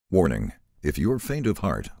Warning: if you're faint of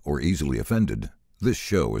heart or easily offended, this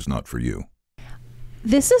show is not for you.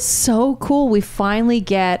 This is so cool. We finally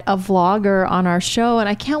get a vlogger on our show, and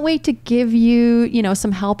I can't wait to give you,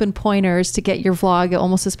 some help and pointers to get your vlog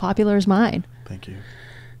almost as popular as mine. Thank you.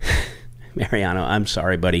 Mariano, I'm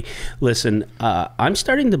sorry, buddy. Listen, I'm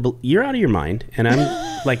starting to... You're out of your mind, and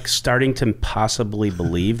I'm like starting to possibly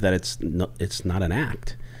believe that it's not an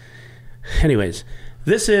act. Anyways,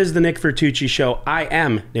 this is the Nick Vertucci Show. I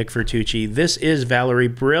am Nick Vertucci. This is Valerie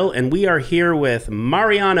Brill, and we are here with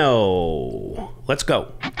Mariano. Let's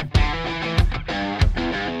go.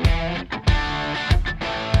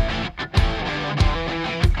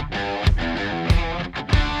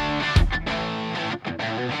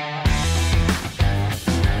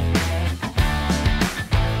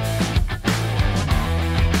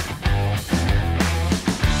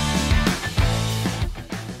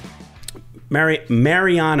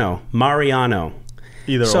 Mariano.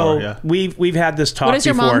 Either so or, yeah. We've had this talk before. What does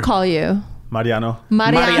your mom call you? Mariano.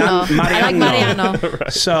 Mariano. I like Mariano.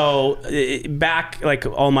 Right. So back, like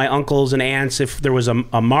all my uncles and aunts, if there was a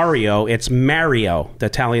Mario, it's Mario. The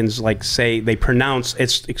Italians they pronounce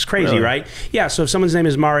it's crazy, really? Right? Yeah. So if someone's name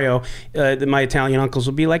is Mario, my Italian uncles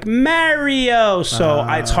will be like Mario. So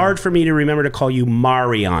it's hard for me to remember to call you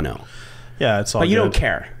Mariano. Yeah, it's all. But you good. don't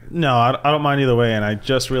care. No, I don't mind either way. And I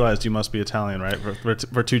just realized you must be Italian, right?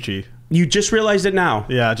 Vertucci. You just realized it now.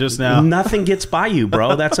 Yeah, just now. Nothing gets by you,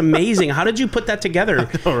 bro. That's amazing. How did you put that together?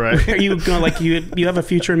 All right. Are you going you have a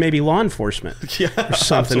future in maybe law enforcement? Yeah, or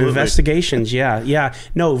something. Absolutely. Investigations. Yeah.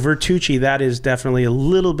 No, Vertucci. That is definitely a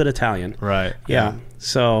little bit Italian. Right. Yeah.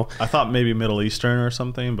 So I thought maybe Middle Eastern or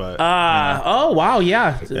something, but oh wow,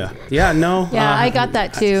 yeah. No. Yeah, I got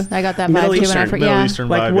that too. I got that Middle vibe too. Eastern, Middle Eastern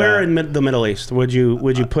like vibe, where in the Middle East would you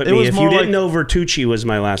put me if you didn't know Vertucci was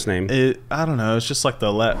my last name? I don't know. It's just like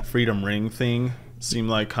the Let Freedom Ring thing seemed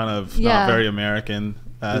like kind of not very American.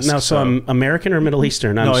 No, so I'm American or Middle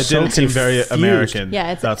Eastern? No, it didn't seem very American.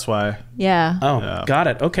 Yeah, that's why. Yeah. Oh, yeah. Got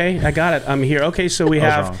it. Okay, I got it. I'm here. Okay, so we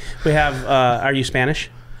have. Are you Spanish?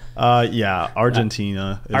 Yeah,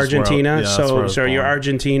 Argentina. Argentina. So you're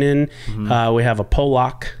Argentinian. Mm-hmm. We have a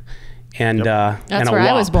Polak, and that's and a where WAP,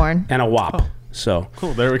 I was born. and a WAP. Oh. So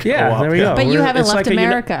cool. There we go. Yeah, there we go. But you haven't left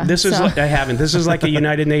America. I haven't. This is like a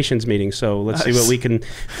United Nations meeting. So let's see what we can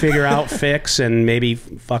figure out, fix, and maybe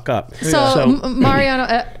fuck up. So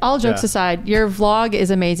Mariano, all jokes aside, your vlog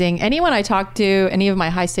is amazing. Anyone I talk to, any of my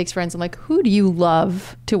high stakes friends, I'm like, who do you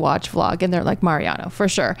love to watch vlog? And they're like, Mariano, for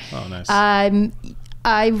sure. Oh, nice.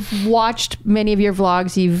 I've watched many of your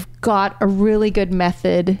vlogs. You've got a really good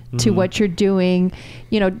method to what you're doing.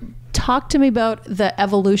 Talk to me about the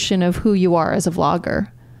evolution of who you are as a vlogger.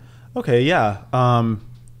 Okay, yeah.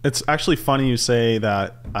 It's actually funny you say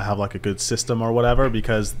that I have like a good system or whatever,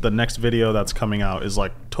 because the next video that's coming out is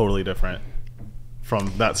like totally different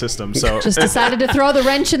from that system. So just decided to throw the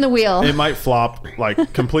wrench in the wheel. It might flop,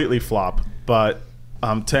 like completely flop. But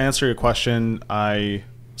to answer your question, I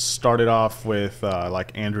started off with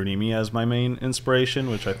like Andrew Nemi as my main inspiration,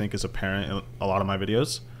 which I think is apparent in a lot of my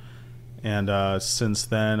videos. And since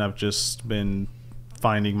then, I've just been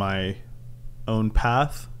finding my own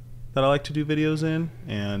path that I like to do videos in.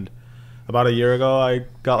 And about a year ago, I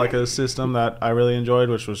got like a system that I really enjoyed,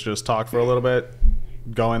 which was just talk for a little bit,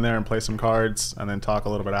 go in there and play some cards, and then talk a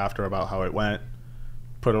little bit after about how it went,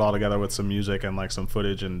 put it all together with some music and like some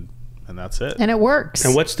footage, and that's it. And it works.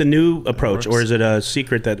 And what's the new approach, or is it a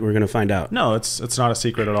secret that we're going to find out? No, it's not a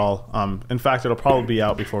secret at all. In fact, it'll probably be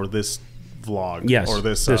out before this vlog or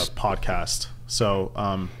this podcast.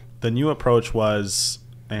 So the new approach was,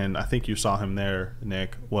 and I think you saw him there,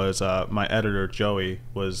 Nick, was my editor Joey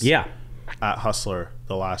was at Hustler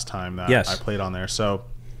the last time that I played on there. So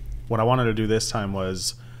what I wanted to do this time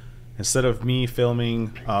was, instead of me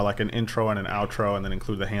filming like an intro and an outro and then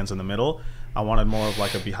include the hands in the middle, I wanted more of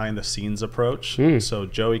like a behind the scenes approach. So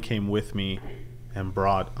Joey came with me and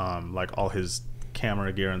brought like all his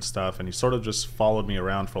camera gear and stuff, and he sort of just followed me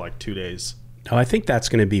around for like 2 days. Oh, I think that's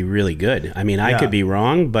going to be really good. I mean, I could be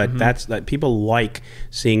wrong, but that's that people like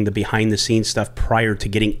seeing the behind the scenes stuff prior to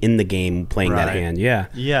getting in the game, playing that hand.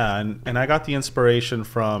 Yeah, and I got the inspiration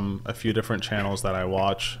from a few different channels that I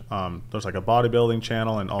watch. There's like a bodybuilding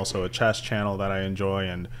channel and also a chess channel that I enjoy,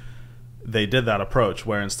 and they did that approach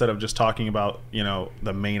where instead of just talking about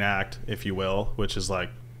the main act, if you will, which is like,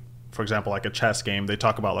 for example, like a chess game, they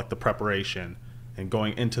talk about like the preparation and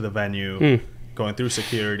going into the venue, going through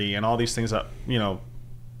security and all these things that,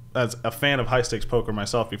 as a fan of high stakes poker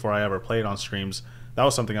myself before I ever played on streams, that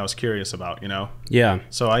was something I was curious about, Yeah.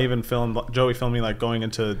 So I even Joey filmed me like going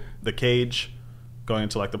into the cage, going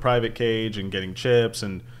into like the private cage and getting chips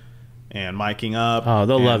and and miking up. Oh,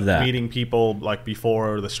 they'll love that. Meeting people like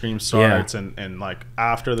before the stream starts and like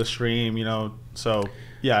after the stream, you know. So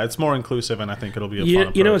yeah, it's more inclusive, and I think it'll be a fun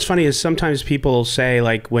approach. You know what's funny is sometimes people say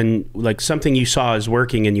like when like something you saw is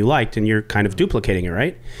working and you liked and you're kind of duplicating it,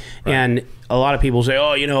 right? And a lot of people say,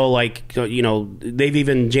 oh, you know, like, you know, they've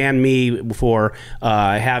even jammed me for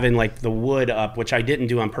having like the wood up, which I didn't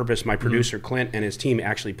do on purpose. My producer, Clint, and his team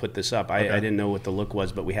actually put this up. I didn't know what the look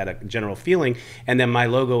was, but we had a general feeling. And then my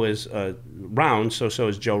logo is round, so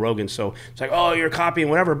is Joe Rogan. So it's like, oh, you're copying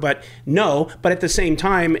whatever. But no, but at the same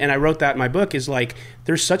time, and I wrote that in my book, is like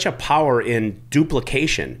there's such a power in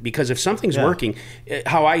duplication, because if something's working,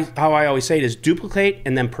 how I always say it is duplicate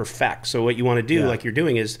and then perfect. So what you want to do, like you're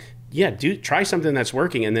doing, is try something that's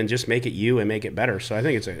working and then just make it you and make it better. So I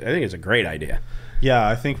think it's a great idea. Yeah,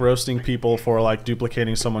 I think roasting people for like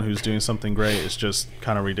duplicating someone who's doing something great is just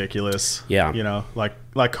kind of ridiculous. Yeah, you know, like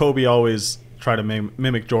Kobe always tried to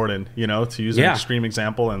mimic Jordan, you know, to use an extreme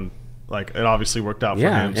example, and like it obviously worked out for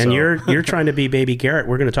him. And you're trying to be Baby Garrett.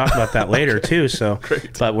 We're going to talk about that later too. So,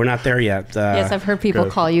 but we're not there yet. Yes, I've heard people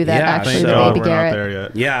call you that. Actually, Baby Garrett. Not there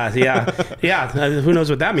yet. Yeah. Who knows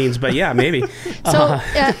what that means? But yeah, maybe. So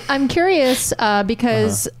I'm curious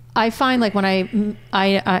because I find like when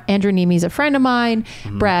Andrew Nemi's a friend of mine,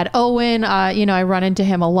 Brad Owen, you know, I run into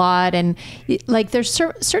him a lot, and like there's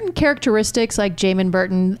certain characteristics like Jamin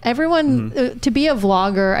Burton. Everyone to be a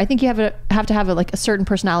vlogger, I think you have to have like a certain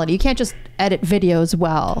personality. You can't just edit videos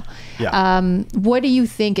well. Yeah. What do you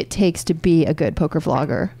think it takes to be a good poker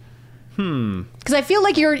vlogger? Because I feel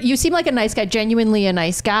like you seem like a nice guy, genuinely a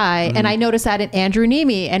nice guy, and I noticed that in Andrew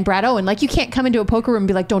Nemi and Brad Owen. Like, you can't come into a poker room and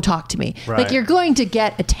be like, "Don't talk to me." Right. Like, you're going to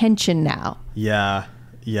get attention now. Yeah,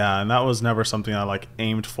 and that was never something I like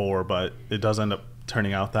aimed for, but it does end up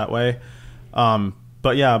turning out that way.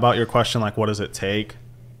 But yeah, about your question, like, what does it take?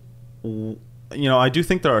 You know, I do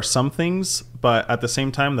think there are some things, but at the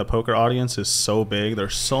same time, the poker audience is so big.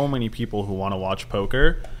 There's so many people who want to watch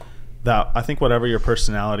poker, that I think whatever your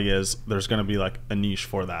personality is, there's going to be like a niche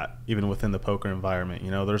for that, even within the poker environment. You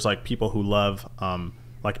know, there's like people who love,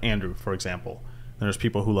 like Andrew, for example. And there's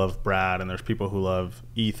people who love Brad, and there's people who love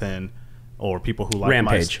Ethan, or people who like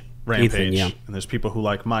Rampage. Ethan, yeah. And there's people who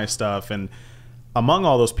like my stuff. And among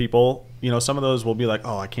all those people, you know, some of those will be like,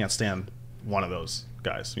 oh, I can't stand one of those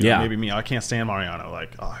guys. You know, maybe me. I can't stand Mariano.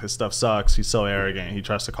 Like, oh, his stuff sucks. He's so arrogant. He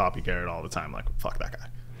tries to copy Garrett all the time. Like, fuck that guy.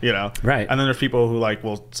 You know? Right. And then there's people who like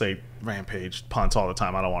will say Rampage punts all the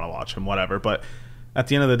time. I don't want to watch him, whatever. But at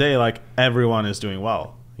the end of the day, like, everyone is doing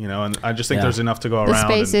well, you know, and I just think there's enough to go around. The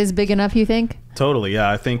space is big enough, you think? Totally. Yeah.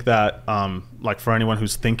 I think that, like, for anyone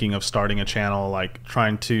who's thinking of starting a channel, like,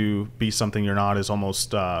 trying to be something you're not is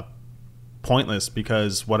almost pointless,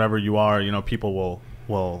 because whatever you are, you know, people will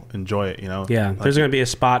enjoy it, you know. Yeah, there's going to be a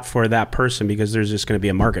spot for that person, because there's just going to be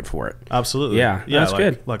a market for it. Absolutely. Yeah, that's like,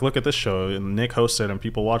 good. Like, look at this show, and Nick hosted, and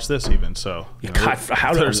people watch this even. So, you know, God,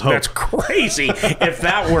 that's crazy. If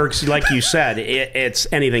that works, like you said, it's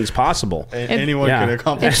anything's possible. Anyone can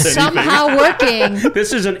accomplish it's anything. Somehow working.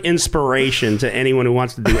 This is an inspiration to anyone who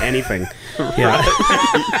wants to do anything. Yeah.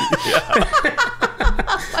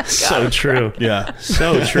 Oh, so true. Yeah.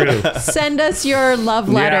 So true. Send us your love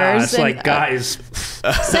letters. Yeah, it's like, guys,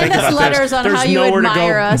 send us letters on how you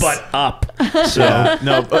admire us. But up. So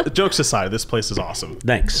no, but jokes aside, this place is awesome.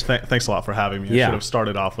 Thanks. Thanks a lot for having me. I should have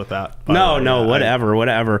started off with that. No, whatever.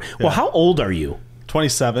 Well, how old are you?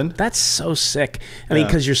 27. That's so sick. I mean,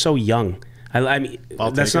 because you're so young. I mean,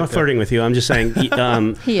 that's not flirting with you. I'm just saying.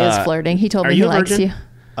 He is flirting. He told me he likes you.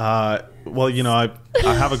 Well, you know, I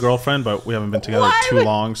have a girlfriend, but we haven't been together too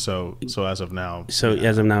long. So as of now. So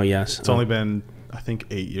as of now, yes. It's only been, I think,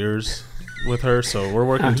 8 years with her. So we're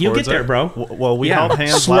working towards you'll get there, it. bro. Well, we held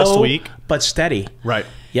hands last week. But steady. Right.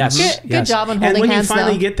 Yes. Good job on holding hands. And when you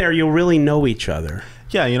finally get there, you'll really know each other.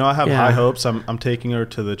 Yeah, you know, I have high hopes. I'm taking her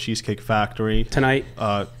to the Cheesecake Factory tonight.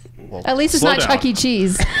 Well, at least it's not Chuck E.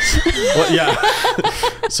 Cheese. Well, yeah.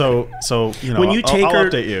 So you know, when you take I'll her,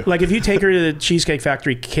 update you. Like if you take her to the Cheesecake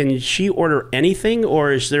Factory, can she order anything,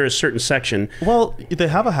 or is there a certain section? Well, they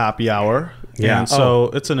have a happy hour. Yeah. And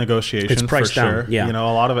so it's a negotiation. It's priced for sure. Down. Yeah. You know,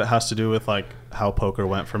 a lot of it has to do with like how poker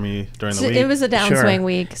went for me during the week. It was a downswing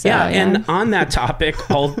week. So, yeah. And on that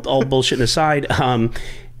topic, all bullshitting aside,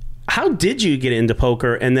 how did you get into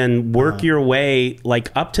poker and then work your way like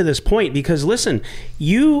up to this point? Because listen,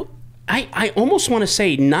 I almost want to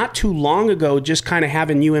say not too long ago, just kind of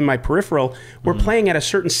having you in my peripheral, we're playing at a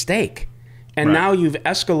certain stake. And now you've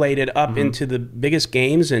escalated up into the biggest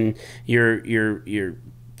games, and you're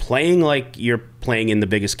playing like you're playing in the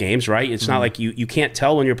biggest games, right? It's not like you can't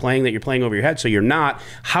tell when you're playing that you're playing over your head, so you're not.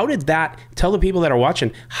 How did that, tell the people that are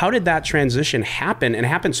watching, how did that transition happen and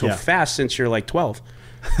happen so fast since you're like 12?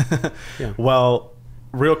 Well,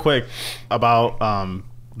 real quick about by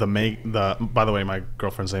the way, my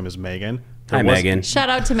girlfriend's name is Megan. Hi, Megan. Shout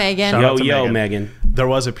out to Megan. Yo, Megan. There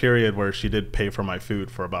was a period where she did pay for my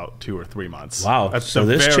food for about 2 or 3 months. Wow. So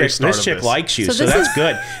this chick likes you, so that's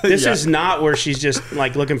good. This is not where she's just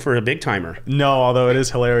like looking for a big timer. No, although it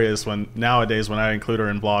is hilarious when nowadays when I include her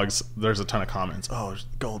in vlogs, there's a ton of comments. Oh,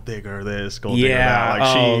 gold digger this, gold digger that.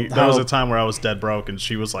 Like there was a time where I was dead broke and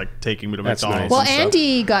she was like taking me to McDonald's. Well,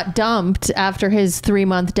 Andy got dumped after his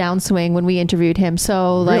 3-month downswing when we interviewed him.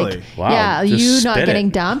 So really? Wow. Yeah, you not getting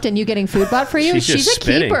dumped and you getting food bought for you. She's a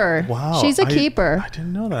keeper. Wow. She's a keeper. I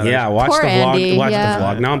didn't know that. Yeah, watch Poor the vlog. Andy, Watch the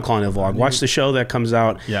vlog. Now I'm calling it a vlog. Watch the show that comes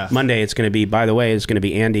out Monday. It's going to be, by the way, it's going to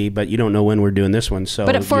be Andy, but you don't know when we're doing this one. So,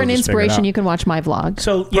 but for an inspiration, you can watch my vlog.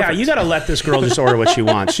 So yeah, you got to let this girl just order what she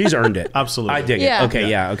wants. She's earned it. Absolutely. I dig it.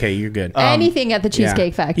 Okay, okay, you're good. Anything at the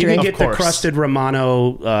Cheesecake Factory. You can get the crusted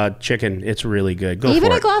Romano chicken. It's really good. Go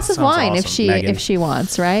even for a glass of wine awesome. if she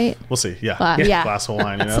wants, right? We'll see. Yeah. Glass of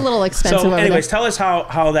wine. It's a little expensive. So, anyways, tell us how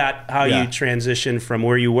you transitioned from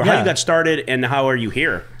where you were, how you got started, and how are you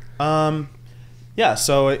here?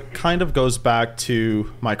 So it kind of goes back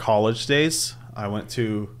to my college days. I went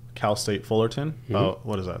to Cal State Fullerton. About,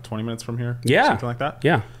 what is that, 20 minutes from here? Yeah. Something like that?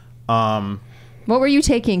 Yeah. What were you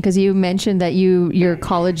taking? Because you mentioned that your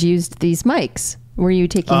college used these mics. Were you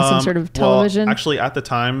taking some sort of television? Well, actually, at the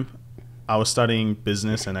time, I was studying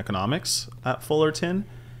business and economics at Fullerton,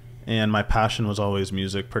 and my passion was always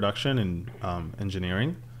music production and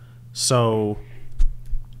engineering. So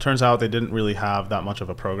turns out they didn't really have that much of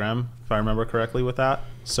a program, if I remember correctly, with that.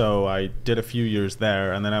 So I did a few years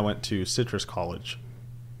there, and then I went to Citrus College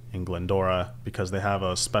in Glendora because they have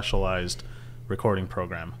a specialized recording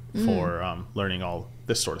program for learning all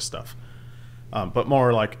this sort of stuff, but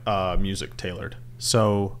more like music tailored.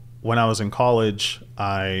 So when I was in college,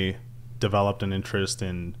 I developed an interest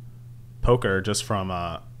in poker just from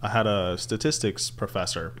I had a statistics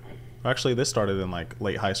professor. Actually, this started in like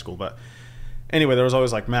late high school, but anyway, there was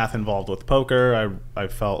always like math involved with poker. I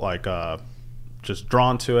felt like just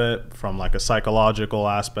drawn to it from like a psychological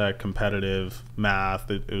aspect, competitive math.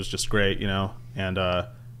 It was just great, you know. And I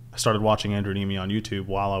started watching Andrew Nemi on YouTube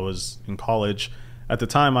while I was in college. At the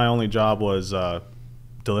time, my only job was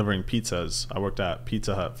delivering pizzas. I worked at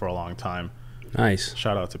Pizza Hut for a long time. Nice.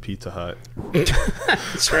 Shout out to Pizza Hut.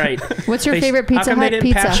 That's right. What's your favorite Pizza Hut pizza? How come they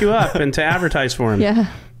didn't patch you up and to advertise for him? Yeah.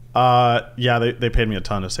 They paid me a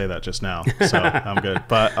ton to say that just now, so I'm good.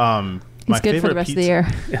 But my good for the rest of the year.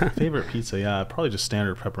 Favorite pizza, probably just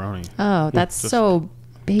standard pepperoni. Oh, that's so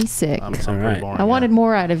basic. I'm pretty boring. I wanted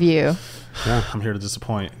more out of you. Yeah, I'm here to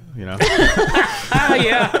disappoint, you know.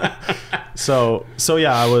 Yeah. So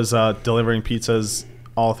yeah, I was delivering pizzas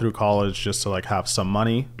all through college just to like have some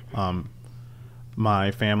money.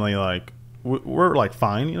 My family, like, we're like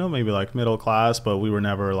fine, you know, maybe like middle class, but we were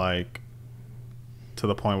never like to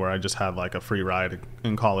the point where I just had like a free ride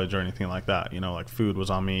in college or anything like that. You know, like food was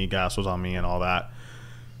on me, gas was on me, and all that.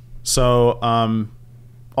 So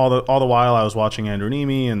all the while I was watching Andrew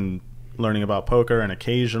Nemi and learning about poker and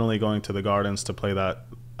occasionally going to the gardens to play that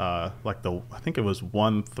I think it was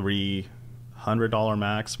 $1,300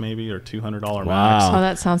 max maybe, or $200 max. Oh,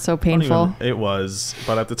 that sounds so painful. It was,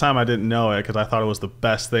 but at the time I didn't know it because I thought it was the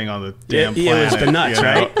best thing on the damn planet. It was the nuts, you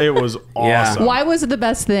know? right? It was awesome. Why was it the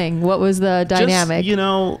best thing? What was the dynamic? Just, you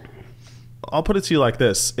know, I'll put it to you like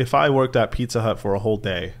this. If I worked at Pizza Hut for a whole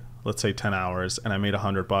day, let's say 10 hours, and I made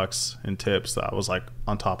 $100 in tips, that was like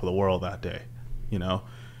on top of the world that day, you know?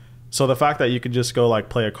 So the fact that you could just go like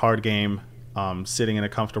play a card game, sitting in a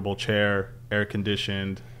comfortable chair, air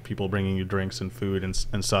conditioned, people bringing you drinks and food and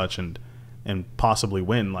such, and possibly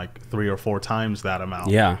win like 3 or 4 times that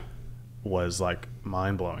amount, was like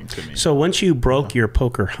mind blowing to me. So once you broke your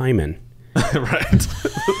poker hymen, right,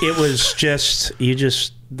 it was just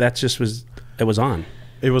it was on.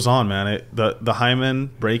 It was on, man. The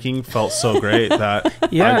hymen breaking felt so great that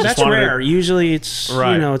that's rare. Usually it's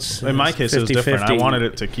right. You know, it's in my case 50, it was different. 50. I wanted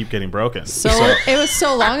it to keep getting broken. So it was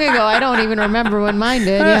so long ago. I don't even remember when mine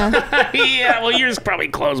did. Yeah. Yeah. Well, yours probably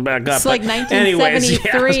closed back up. It's like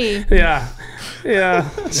 1973. Yeah.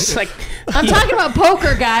 It's like I'm talking about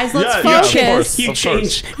poker, guys. Let's focus.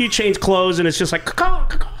 You change clothes and it's just like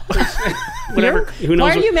whatever. Who knows?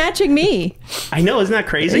 Why are you matching me? I know, isn't that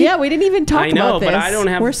crazy? Yeah, we didn't even talk about this. But I don't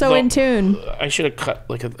have. We're so in tune. I should have cut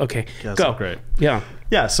like a. Okay, go. Great. Yeah.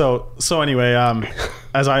 So anyway,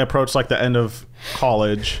 as I approached like the end of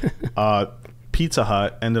college, Pizza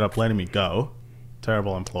Hut ended up letting me go,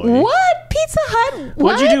 Terrible employee. What? Pizza Hut? What?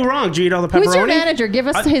 What'd you do wrong? Did you eat all the pepperoni? Who's your manager? Give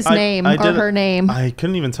us his name or her name. I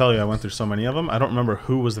couldn't even tell you. I went through so many of them. I don't remember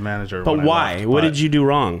who was the manager. But why? What did you do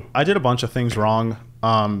wrong? I did a bunch of things wrong.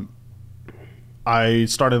 I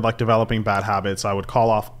started like developing bad habits. I would call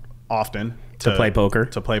off often to play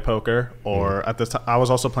poker. Or at this time, I was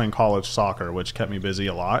also playing college soccer, which kept me busy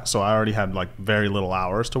a lot. So I already had like very little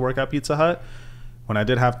hours to work at Pizza Hut. When I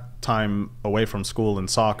did have time away from school and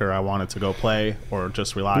soccer, I wanted to go play or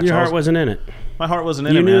just relax. Your heart wasn't in it. My heart wasn't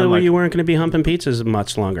in it, man. You knew like, you weren't going to be humping pizzas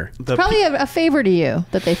much longer. It's probably a favor to you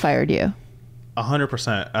that they fired you.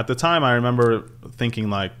 100%. At the time, I remember thinking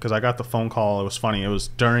like, because I got the phone call. It was funny. It was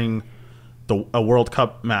during a World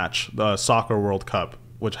Cup match, the Soccer World Cup,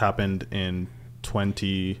 which happened in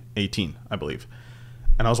 2018, I believe.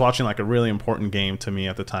 And I was watching like a really important game to me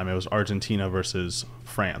at the time. It was Argentina versus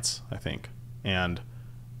France, I think. And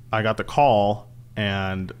I got the call,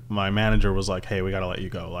 and my manager was like, hey, we got to let you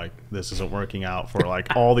go. Like, this isn't working out for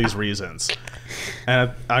like all these reasons.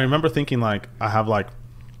 And I remember thinking like, I have like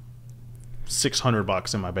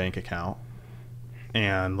 $600 in my bank account.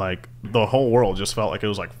 And like the whole world just felt like it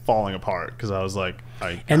was like falling apart because I was like,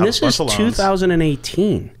 and this is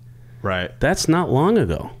 2018, right? That's not long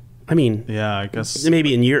ago. I mean, yeah, I guess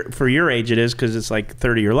maybe for your age it is because it's like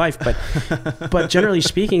 30 your life, but generally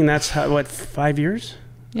speaking, that's what 5 years?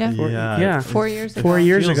 Yeah, 4 years ago. 4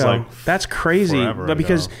 years ago. Like that's crazy. But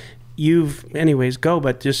because anyways,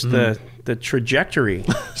 but just the trajectory.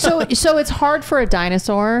 So it's hard for a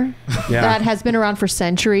dinosaur that has been around for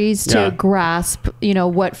centuries to grasp,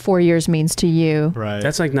 what 4 years means to you. Right.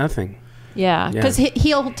 That's like nothing. Yeah, because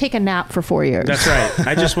he'll take a nap for 4 years. That's right.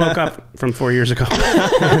 I just woke up from 4 years ago,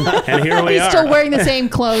 and here we are. He's still wearing the same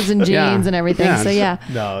clothes and jeans and everything. Yeah. So yeah.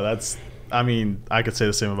 No, I mean, I could say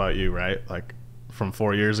the same about you, right? Like from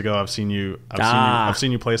 4 years ago, I've seen you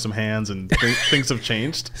play some hands, and things have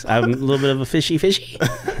changed. I'm a little bit of a fishy.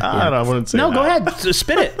 I wouldn't say. No, that. go ahead,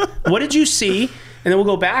 spit it. What did you see? And then we'll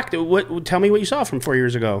go back to tell me what you saw from 4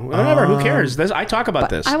 years ago. Whatever, who cares? I talk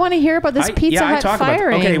about this. I want to hear about this Pizza Hut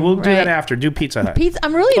firing. Okay, we'll do that after. Do Pizza Hut.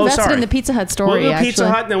 I'm really invested in the Pizza Hut story. We'll do Pizza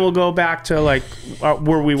Hut, and then we'll go back to like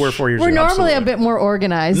where we were 4 years ago. We're normally a bit more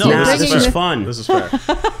organized. No, this is fun. This is fair.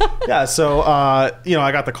 Yeah, so I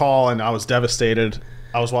got the call, and I was devastated.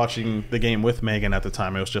 I was watching the game with Megan at the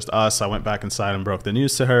time. It was just us. I went back inside and broke the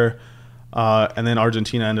news to her. And then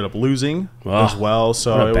Argentina ended up losing as well.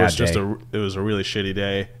 So it was just it was a really shitty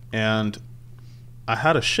day. And I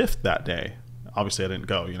had a shift that day. Obviously I didn't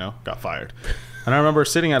go, got fired. And I remember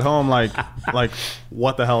sitting at home like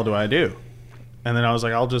what the hell do I do? And then I was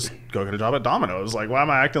like, I'll just go get a job at Domino. I was like, why am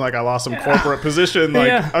I acting like I lost some corporate position?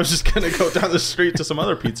 Like I was just going to go down the street to some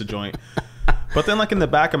other pizza joint. But then like in the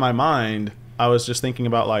back of my mind, I was just thinking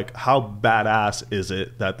about like how badass is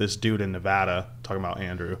it that this dude in Nevada, talking about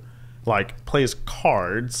Andrew, like plays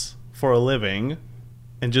cards for a living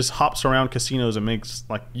and just hops around casinos and makes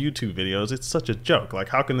like YouTube videos. It's such a joke. Like,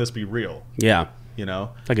 how can this be real? Yeah.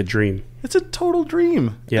 It's like a dream. It's a total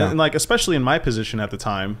dream. Yeah. And like, especially in my position at the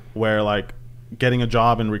time where like getting a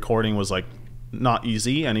job in recording was like not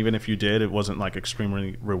easy. And even if you did, it wasn't like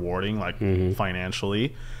extremely rewarding, like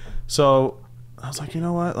financially. So I was like, you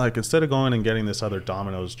know what? Like, instead of going and getting this other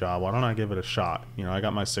Domino's job, why don't I give it a shot? I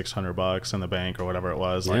got my $600 in the bank or whatever it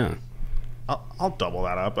was. Like, I'll double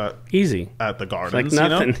that up at the Gardens. Like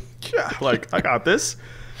nothing. Yeah, like I got this.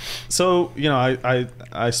 So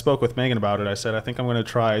I spoke with Megan about it. I said I think I'm going to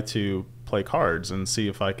try to play cards and see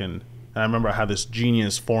if I can. And I remember I had this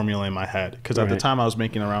genius formula in my head because at the time I was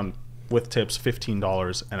making around with tips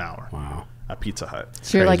 $15 an hour. Wow. At Pizza Hut.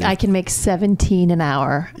 So you're like, I can make 17 an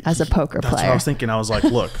hour as a poker player. That's what I was thinking. I was like,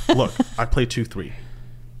 look, I play 2-3.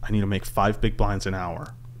 I need to make 5 big blinds an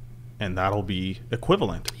hour. And that'll be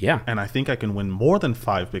equivalent. Yeah. And I think I can win more than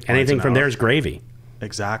 5 big blinds Anything an from hour. there is gravy.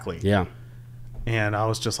 Exactly. Yeah. And I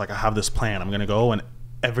was just like, I have this plan. I'm going to go, and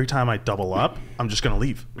every time I double up, I'm just going to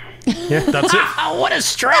leave. Yeah. That's it. What a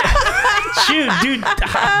strat. Shoot, dude.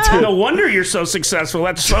 No wonder you're so successful.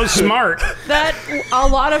 That's so smart. That a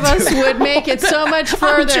lot of us would make it so much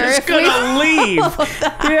further. I'm just going to leave.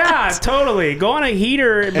 Yeah, totally. Go on a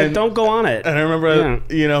heater, but don't go on it. And I remember,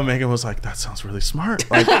 Megan was like, that sounds really smart.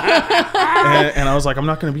 Like, and I was like, I'm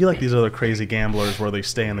not going to be like these other crazy gamblers where they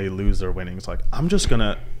stay and they lose their winnings. Like, I'm just going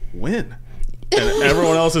to win. And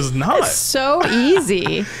everyone else is not. It's so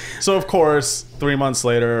easy. So, of course, 3 months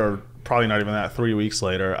later, or probably not even that, 3 weeks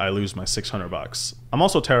later, I lose my $600. I'm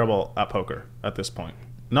also terrible at poker at this point.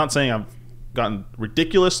 Not saying I've gotten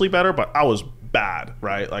ridiculously better, but I was bad,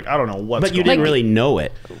 right? Like, I don't know what's But you didn't really know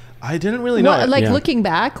it. I didn't really know it. Like, looking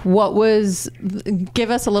back,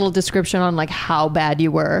 give us a little description on, like, how bad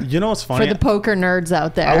you were. You know what's funny? For the poker nerds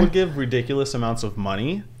out there. I would give ridiculous amounts of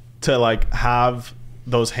money to, like, have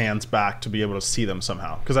those hands back to be able to see them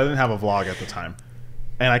somehow. Because I didn't have a vlog at the time.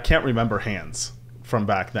 And I can't remember hands from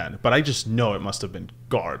back then. But I just know it must have been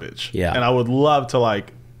garbage. Yeah. And I would love to,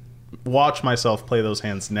 like, watch myself play those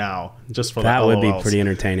hands now just for that would be pretty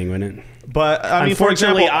entertaining, wouldn't it? But I mean,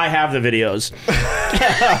 unfortunately, for example, I have the videos.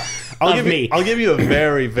 I'll give you a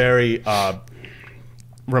very, very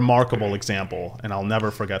remarkable example, and I'll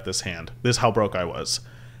never forget this hand. This is how broke I was.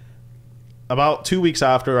 About 2 weeks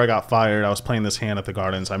after I got fired, I was playing this hand at the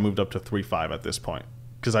Gardens. I moved up to 3-5 at this point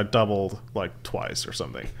because I doubled like twice or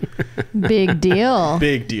something. Big deal.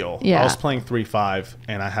 Big deal. Yeah. I was playing 3-5,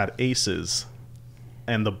 and I had aces,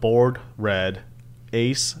 and the board read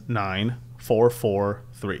ace 9 4 4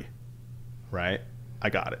 3. Right? I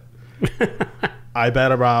got it. I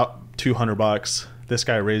bet about $200. This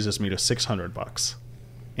guy raises me to $600,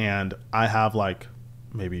 and I have like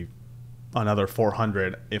maybe another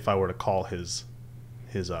 400 if I were to call his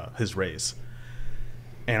raise.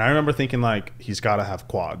 And I remember thinking, like, he's got to have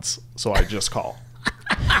quads, so I just call.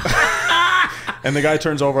 And the guy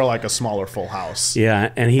turns over like a smaller full house.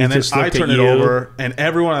 Yeah, and then I turn it over, and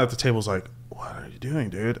everyone at the table's like, "What are you doing,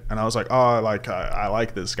 dude?" And I was like, "Oh, I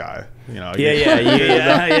like this guy." You know?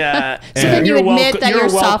 Yeah. So then you admit that you're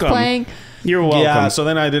soft playing. You're welcome. Yeah, so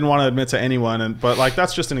then I didn't want to admit to anyone, but like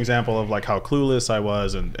that's just an example of like how clueless I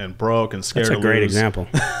was and broke and scared. That's a great example.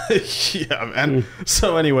 Yeah, man.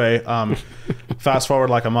 So anyway, fast forward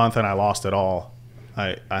like a month and I lost it all.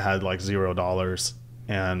 I had like $0,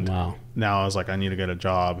 and now I was like, I need to get a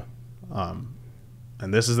job.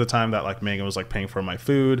 And this is the time that like Megan was like paying for my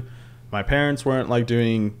food. My parents weren't like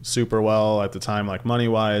doing super well at the time, like money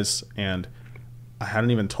wise, and I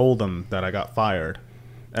hadn't even told them that I got fired.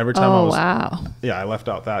 Every time I left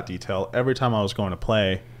out that detail. Every time I was going to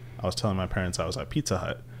play, I was telling my parents I was at Pizza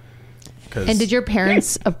Hut. And did your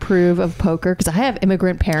parents approve of poker? Because I have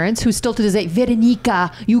immigrant parents who still to this day,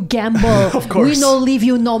 Veronica, you gamble. Of course. We no leave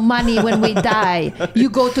you no money when we die. You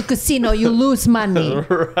go to casino, you lose money.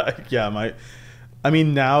 Right. Yeah. I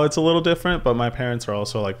mean, now it's a little different, but my parents are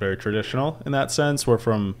also like very traditional in that sense. We're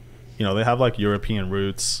from, they have like European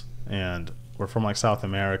roots, and we're from like South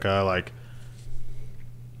America. Like,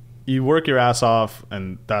 you work your ass off,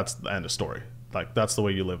 and that's the end of story. Like, that's the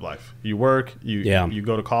way you live life. You work, you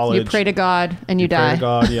go to college. You pray to God, and you die. Pray to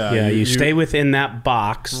God, yeah. Yeah, you stay within that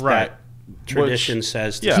box right. that tradition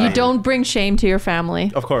says to You don't bring shame to your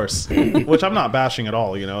family. Of course. Which I'm not bashing at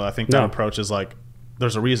all, I think that approach is like,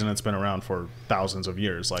 there's a reason it's been around for thousands of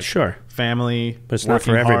years. Like, sure. Family, but it's not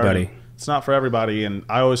for everybody. It's not for everybody, and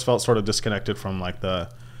I always felt sort of disconnected from like the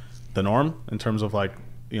norm in terms of like,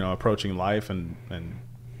 approaching life and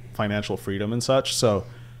financial freedom and such. So,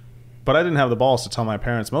 but I didn't have the balls to tell my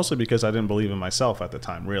parents, mostly because I didn't believe in myself at the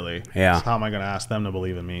time, really. Yeah. So how am I going to ask them to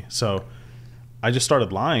believe in me? So I just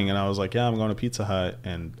started lying, and I was like, yeah, I'm going to Pizza Hut,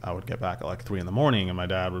 and I would get back at like 3 a.m, and my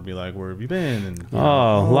dad would be like, where have you been? And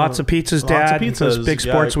lots of pizzas, Dad. Lots of pizzas. It's big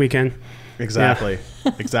sports weekend. Exactly.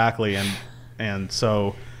 Yeah. Exactly. And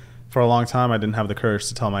so for a long time, I didn't have the courage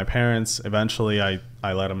to tell my parents. Eventually, I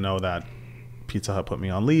let them know that Pizza Hut put me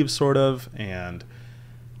on leave, sort of, and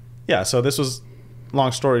yeah, so this was,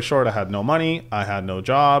 long story short, I had no money, I had no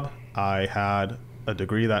job, I had a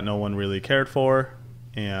degree that no one really cared for,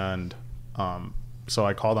 and so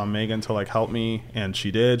I called on Megan to like help me, and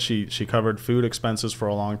she did. She covered food expenses for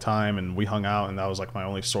a long time, and we hung out, and that was like my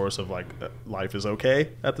only source of like life is okay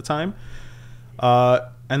at the time.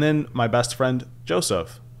 And then my best friend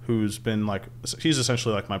Joseph, who's been like, he's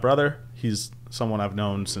essentially like my brother. He's someone I've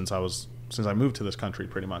known since I moved to this country,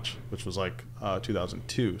 pretty much, which was like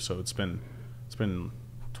 2002. So it's been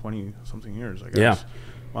 20 something years, I guess.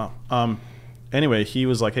 Yeah. Wow. Anyway, he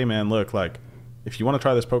was like, hey man, look, like, if you want to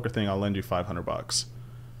try this poker thing, I'll lend you $500.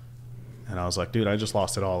 And I was like, dude, I just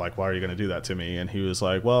lost it all. Like, why are you going to do that to me? And he was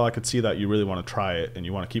like, well, I could see that you really want to try it, and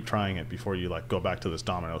you want to keep trying it before you like go back to this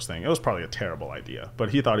Domino's thing. It was probably a terrible idea, but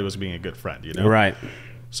he thought he was being a good friend, Right.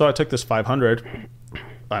 So I took this 500, and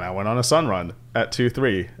I went on a sun run at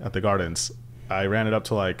 2-3 at the Gardens. I ran it up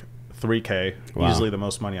to like 3K, easily the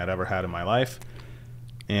most money I'd ever had in my life.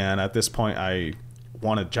 And at this point, I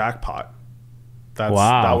won a jackpot. That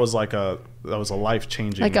was a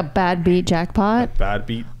life-changing, like a bad beat jackpot. Bad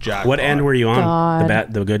beat jackpot. What end were you on?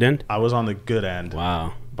 The good end? I was on the good end.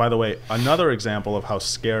 Wow. By the way, another example of how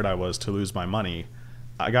scared I was to lose my money.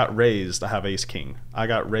 I got raised. I have ace king. I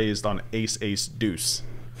got raised on ace deuce.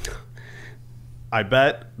 I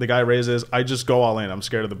bet the guy raises. I just go all in. I'm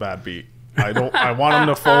scared of the bad beat. I want him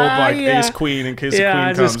to fold like ace queen in case the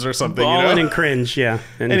queen comes or something. Balling and cringe, yeah.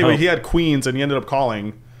 And anyway, he had queens and he ended up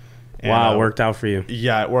calling. And, wow, it worked out for you.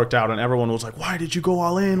 Yeah, it worked out, and everyone was like, "Why did you go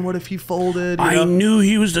all in? What if he folded?" I knew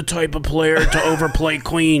he was the type of player to overplay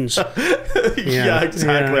queens. Yeah,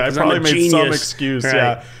 exactly. I probably made some excuse. Right.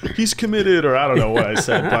 Yeah, he's committed, or I don't know what I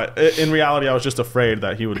said, but in reality, I was just afraid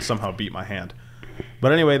that he would somehow beat my hand.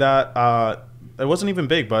 But anyway, that it wasn't even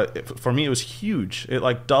big, but for me, it was huge. It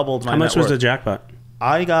like doubled my. How much was the jackpot?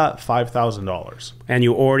 I got $5,000. And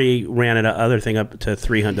you already ran it other thing up to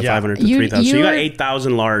 300 to 500 to 3,000. So you got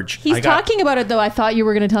 8,000 large. He's talking about it though. I thought you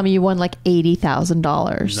were going to tell me you won like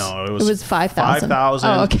 $80,000. No, it was 5,000. 5,000.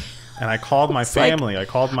 Oh, okay. And I called my family. I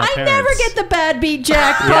called my parents. I never get the bad beat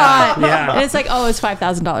jackpot. Yeah. And it's like, oh, it's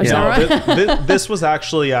 $5,000. Yeah. Right? This was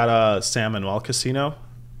actually at a San Manuel casino,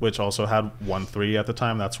 which also had 1-3 at the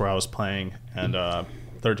time. That's where I was playing. And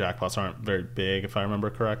their jackpots aren't very big, if I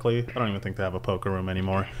remember correctly. I don't even think they have a poker room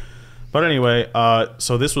anymore. But anyway,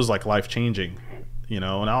 so this was like life-changing.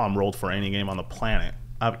 Now I'm rolled for any game on the planet.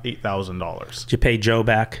 I have $8,000. Did you pay Joe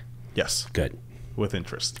back? Yes. Good. With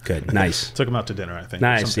interest. Good. Nice. Took him out to dinner, I think.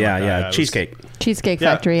 Nice. Yeah, like yeah. Cheesecake. Cheesecake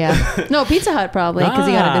Factory, yeah. No, Pizza Hut probably, because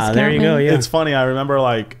he got a discount. There you go, yeah. It's funny. I remember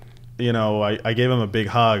like, I gave him a big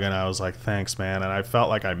hug and I was like, thanks, man. And I felt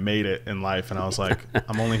like I made it in life. And I was like,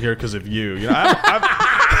 I'm only here because of you.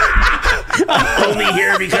 I'm only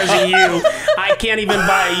here because of you. I can't even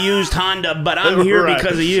buy a used Honda, but I'm here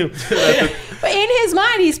because of you. But in his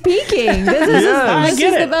mind, he's peaking. This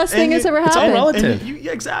is the best thing that's ever happened. It's all relative.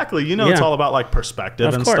 Exactly. It's all about like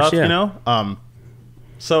perspective and stuff,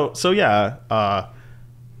 So yeah,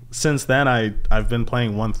 since then I've been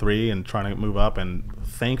playing 1-3 and trying to move up, and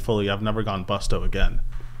thankfully I've never gone busto again.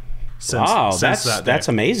 Since that's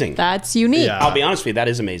amazing. That's unique. Yeah. I'll be honest with you, that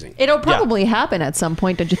is amazing. It'll probably happen at some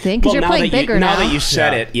point, don't you think? Because you're playing bigger now. Now that you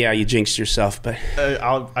said it, you jinxed yourself. But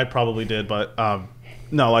I probably did, but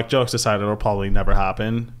no, like jokes aside, it'll probably never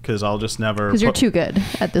happen because I'll just never. Because you're too good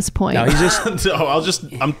at this point. No, he's just.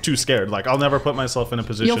 I'm too scared. Like I'll never put myself in a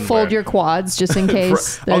position. You'll fold your quads just in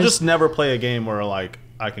case. I'll just never play a game where like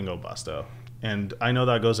I can go busto, and I know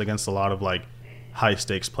that goes against a lot of like high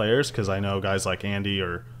stakes players because I know guys like Andy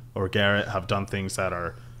or Garrett have done things that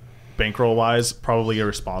are bankroll wise probably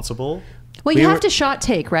irresponsible. Well, you have to shot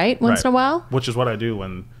take, right? Once in a while? Which is what I do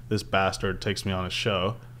when this bastard takes me on his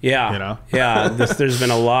show. Yeah. Yeah. There's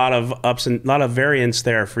been a lot of variance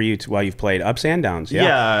there for you while you've played ups and downs.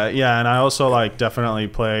 Yeah. Yeah. And I also like definitely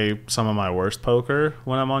play some of my worst poker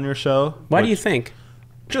when I'm on your show. Why do you think?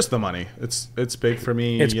 Just the money. It's big for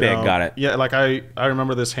me. It's big. Got it. Yeah. Like I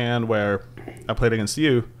remember this hand where I played against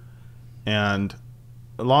you, and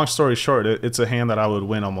long story short, it's a hand that I would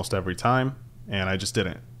win almost every time, and I just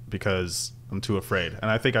didn't because I'm too afraid. And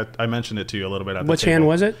I think I mentioned it to you a little bit at the Which table. hand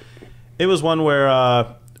was it? It was one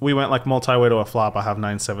where we went like multi-way to a flop. I have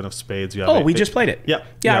 9-7 of spades. You have we just played it. Yeah.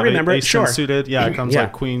 Yeah, I remember it. Sure. Suited. Yeah, it comes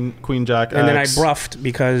like queen, jack, and X. then I bluffed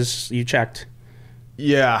because you checked.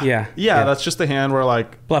 Yeah. That's just the hand where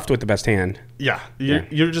like bluffed with the best hand. Yeah,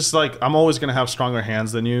 you're just like, I'm always going to have stronger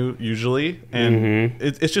hands than you usually, and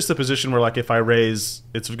it's just a position where like if I raise,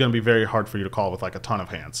 it's going to be very hard for you to call with like a ton of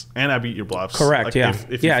hands, and I beat your bluffs. Correct. Like,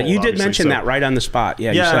 if you fold, you did mention that right on the spot.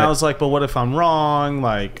 Yeah. Yeah, and I was like, but what if I'm wrong?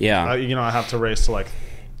 Like, I have to raise to like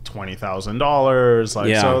 $20,000.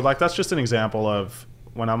 Like, so like that's just an example of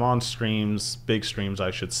when I'm on streams, big streams, I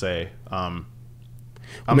should say.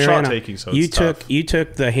 I'm Mariano, shot taking, so you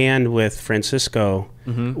took the hand with Francisco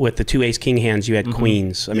with the two ace king hands. You had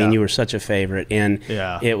queens. I mean, you were such a favorite, and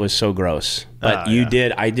it was so gross. But you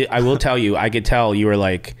did. I will tell you. I could tell you were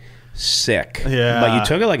like sick. Yeah. But you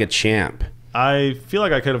took it like a champ. I feel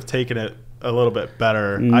like I could have taken it a little bit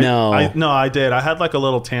better. No, I did. I had like a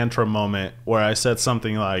little tantrum moment where I said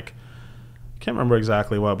something like, I can't remember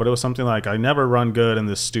exactly what, but it was something like, I never run good in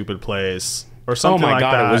this stupid place. Or something like that.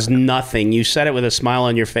 Oh my God, it was nothing. You said it with a smile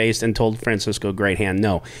on your face and told Francisco, great hand.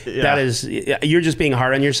 No, that is, you're just being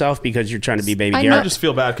hard on yourself because you're trying to be baby Garrett. I just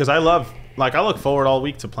feel bad because I look forward all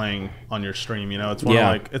week to playing on your stream. It's one of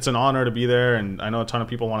like, it's an honor to be there, and I know a ton of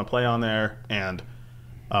people want to play on there, and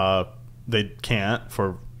they can't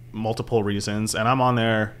for multiple reasons, and I'm on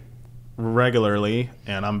there regularly,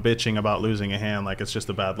 and I'm bitching about losing a hand like it's just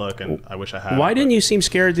a bad look, and I wish I had. Why didn't you seem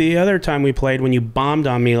scared the other time we played when you bombed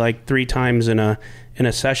on me like 3 times in a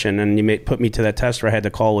session, and you put me to that test where I had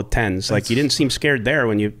to call with 10s? Like, you didn't seem scared there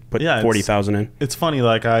when you put 40,000 in. It's funny,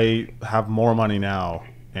 like I have more money now,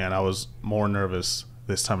 and I was more nervous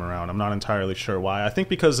this time around. I'm not entirely sure why. I think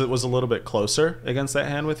because it was a little bit closer against that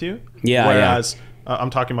hand with you. Yeah. Whereas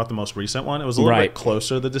I'm talking about the most recent one. It was a little bit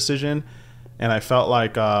closer, the decision, and I felt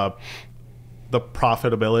like the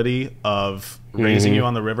profitability of raising you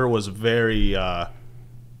on the river was very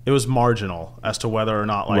it was marginal as to whether or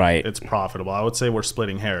not it's profitable. I would say we're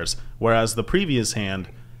splitting hairs. Whereas the previous hand,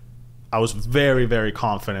 I was very, very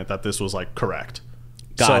confident that this was correct.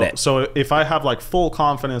 Got it. So if I have full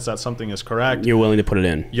confidence that something is correct, you're willing to put it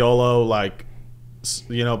in. YOLO,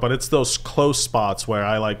 but it's those close spots where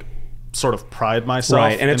I sort of pride myself.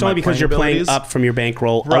 Right, and it's only because you're playing up from your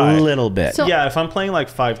bankroll a little bit. So, yeah, if I'm playing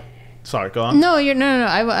 5. Sorry, go on. No,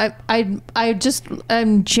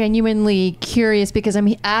 I'm genuinely curious because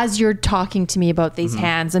as you're talking to me about these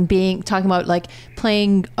hands and talking about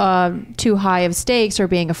playing too high of stakes or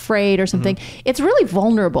being afraid or something, it's really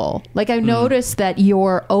vulnerable. I've noticed that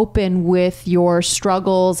you're open with your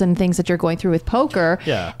struggles and things that you're going through with poker.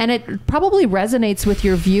 Yeah. And it probably resonates with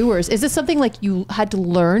your viewers. Is this something you had to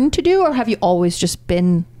learn to do, or have you always just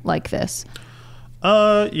been like this?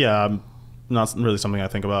 Yeah, not really something I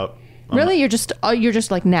think about. Really? You're just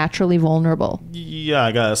naturally vulnerable. Yeah,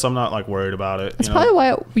 I guess. I'm not worried about it. That's probably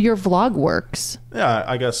why your vlog works. Yeah,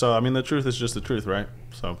 I guess so. I mean, the truth is just the truth, right?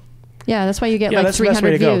 So. Yeah, that's why you get that's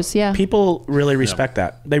 300 views. Yeah. People really respect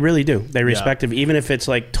that. They really do. They respect it, even if it's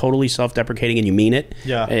totally self-deprecating and you mean it.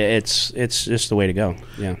 Yeah. It's just the way to go.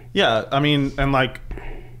 Yeah. Yeah, I mean, and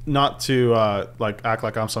not to act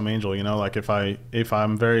like I'm some angel, if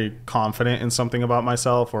I'm very confident in something about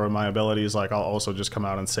myself or my abilities, I'll also just come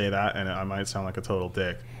out and say that, and I might sound like a total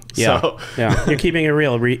dick. Yeah, so, yeah. You're keeping it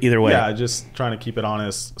real either way. Yeah, just trying to keep it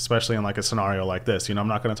honest, especially in a scenario like this. I'm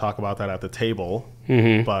not going to talk about that at the table,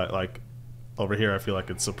 but over here, I feel like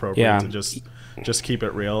it's appropriate to just keep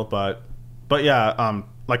it real. But yeah,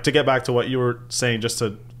 to get back to what you were saying, just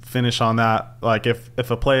to finish on that, if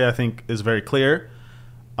a play I think is very clear,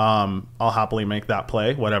 I'll happily make that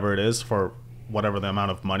play, whatever it is, for whatever the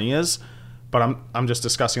amount of money is. But I'm just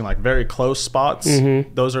discussing very close spots.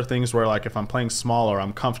 Those are things where if I'm playing smaller,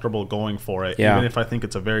 I'm comfortable going for it, even if I think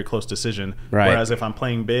it's a very close decision. Right. Whereas if I'm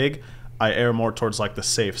playing big, I err more towards the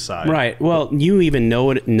safe side. Right. Well, you even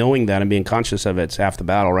knowing that and being conscious of it's half the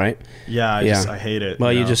battle, right? Yeah. I hate it.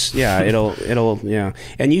 Well, it'll yeah.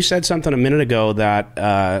 And you said something a minute ago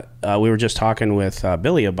that we were just talking with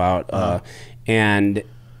Billy about, and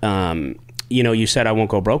you said I won't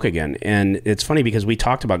go broke again. And it's funny because we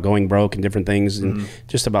talked about going broke and different things and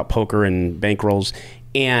just about poker and bankrolls.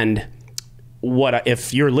 And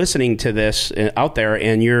if you're listening to this out there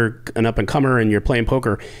and you're an up and comer and you're playing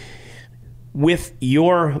poker, with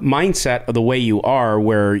your mindset of the way you are,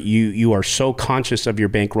 where you are so conscious of your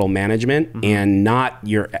bankroll management and not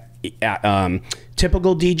your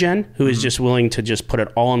typical degen who is just willing to just put it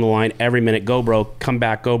all on the line every minute, go broke, come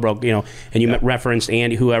back, go broke, and you referenced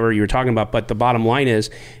Andy, whoever you were talking about. But the bottom line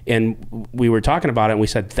is, and we were talking about it, and we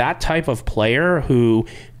said that type of player who,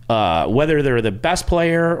 whether they're the best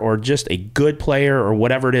player or just a good player or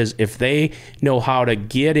whatever it is, if they know how to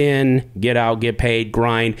get in, get out, get paid,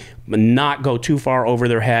 grind, not go too far over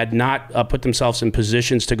their head, not put themselves in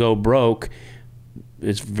positions to go broke,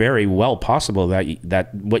 it's very well possible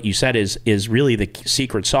that what you said is really the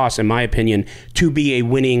secret sauce, in my opinion, to be a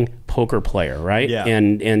winning poker player, right? Yeah.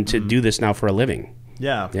 And to do this now for a living.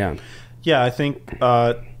 Yeah. Yeah. Yeah, I think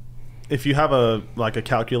if you have a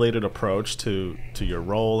calculated approach to your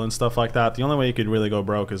role and stuff like that, the only way you could really go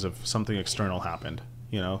broke is if something external happened,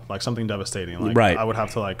 something devastating. Right. I would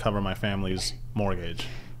have to cover my family's mortgage.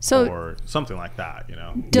 So, or something like that,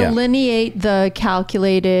 Delineate the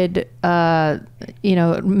calculated,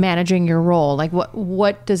 managing your role.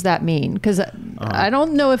 What does that mean? Because I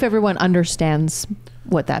don't know if everyone understands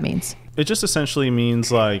what that means. It just essentially means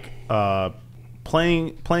playing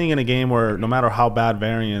in a game where no matter how bad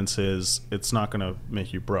variance is, it's not going to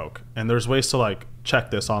make you broke. And there's ways to check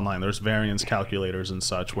this online. There's variance calculators and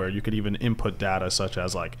such where you could even input data such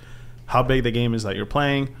as how big the game is that you're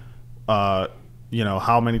playing,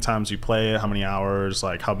 how many times you play it, how many hours,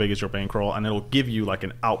 how big is your bankroll, and it'll give you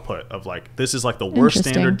an output of this is the worst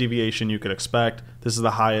standard deviation you could expect. This is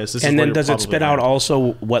the highest. This and is then does it spit out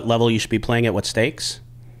also what level you should be playing at, what stakes?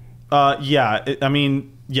 Yeah.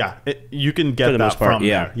 You can get that from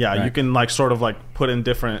there. Yeah, right. You can sort of put in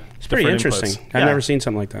different. It's pretty interesting. Inputs. I've never seen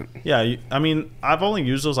something like that. Yeah, I've only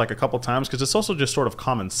used those a couple times because it's also just sort of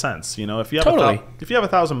common sense. If you have if you have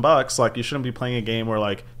 $1,000, you shouldn't be playing a game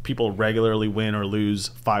where people regularly win or lose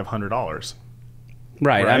 $500.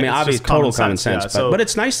 Right. Obviously, total common sense. Yeah, but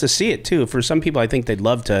it's nice to see it, too. For some people, I think they'd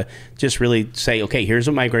love to just really say, okay, here's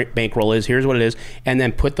what my bankroll is, here's what it is, and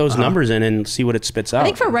then put those numbers in and see what it spits out. I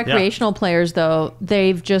think for recreational players, though,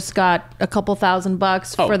 they've just got a couple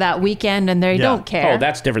 $1,000 for that weekend, and they don't care. Oh,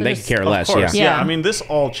 that's different. They could care less. Of course. Yeah. This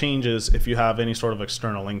all changes if you have any sort of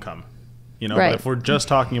external income. you know. But if we're just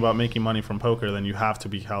talking about making money from poker, then you have to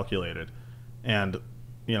be calculated. And,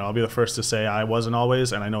 you know, I'll be the first to say I wasn't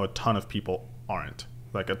always, and I know a ton of people aren't.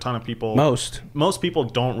 Like a ton of people. Most people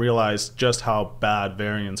don't realize just how bad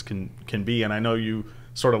variance can be. And I know you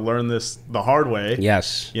sort of learned this the hard way.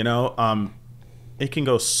 Yes. You know, it can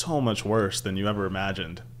go so much worse than you ever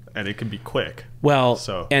imagined. And it can be quick. Well,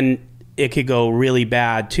 and it could go really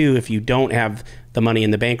bad too if you don't have the money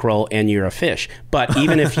in the bankroll and you're a fish. But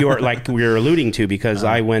even if you're like we were alluding to, because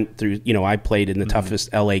I went through, you know, I played in the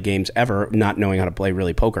toughest LA games ever, not knowing how to play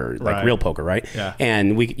really poker, like real poker, right? Yeah.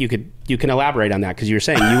 And you can elaborate on that because you were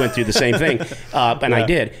saying you went through the same thing, and I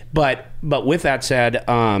did. But with that said,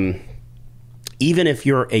 even if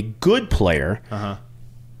you're a good player.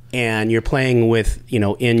 And you're playing with, you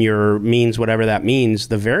know, in your means, whatever that means,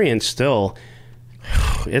 the variance still,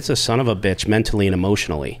 it's a son of a bitch mentally and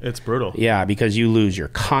emotionally. It's brutal. Yeah, because you lose your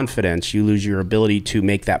confidence. You lose your ability to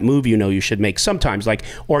make that move you know you should make sometimes. Like,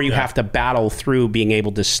 or you have to battle through being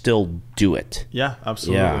able to still do it. Yeah,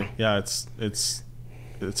 absolutely. Yeah, it's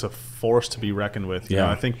a force to be reckoned with. You know,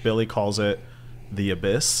 I think Billy calls it the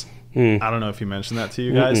abyss. I don't know if he mentioned that to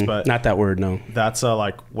you guys, but not that word. No, that's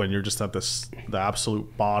like when you're just at the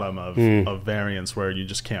absolute bottom of variance where you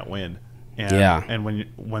just can't win. And, and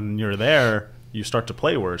when you're there, you start to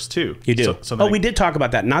play worse too. You do. So we did talk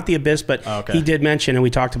about that. Not the abyss, but he did mention, and we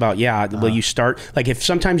talked about, well, you start, like if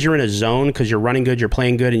sometimes you're in a zone because you're running good, you're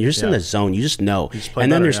playing good, and you're just in the zone, you just know. And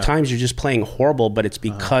then there's times you're just playing horrible, but it's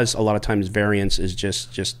because a lot of times variance is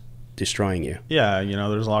just destroying you. Yeah, you know,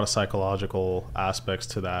 there's a lot of psychological aspects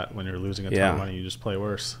to that. When you're losing a ton of money, you just play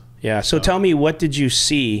worse. Yeah. So tell me, what did you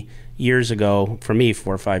see years ago, for me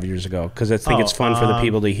 4 or 5 years ago? Because I think it's fun for the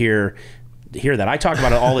people to hear that. I talk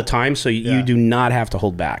about it all the time, so you do not have to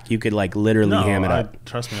hold back. You could like literally ham it up.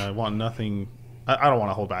 Trust me, I want nothing. I don't want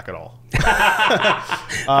to hold back at all.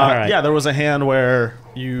 All right. Yeah, there was a hand where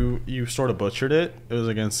you sort of butchered it. It was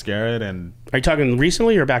against Garrett. And are you talking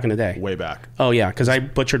recently or back in the day? Way back. Oh yeah, because I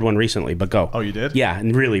butchered one recently. But go. Oh, you did? Yeah,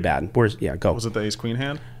 and really bad. Go. Was it the ace queen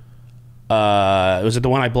hand? Was it the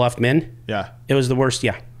one I bluffed min? Yeah. It was the worst.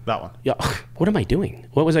 Yeah. That one. Yeah. What am I doing?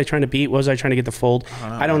 What was I trying to beat? What was I trying to get the fold?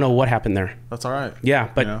 I don't know what happened there. That's all right. Yeah,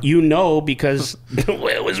 but you know because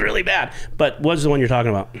it was really bad. But what's the one you're talking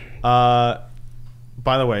about?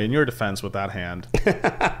 By the way, in your defense with that hand,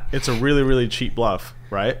 it's a really, really cheap bluff,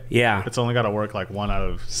 right? Yeah. It's only got to work like 1 out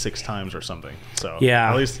of 6 times or something. So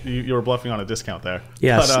at least you were bluffing on a discount there.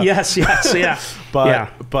 Yes, but, yes, yeah.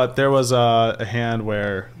 But there was a hand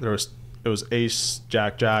where it was ace,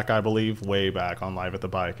 jack, I believe, way back on Live at the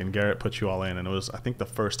Bike, and Garrett put you all in, and it was, I think, the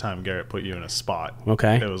first time Garrett put you in a spot.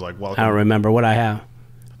 Okay. It was like, welcome. I don't remember what I have.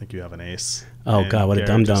 I think you have an ace. Oh, God, what a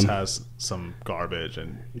dum-dum. Just has some garbage.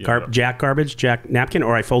 And Jack napkin,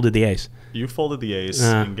 or I folded the ace? You folded the ace,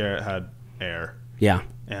 and Garrett had air. Yeah.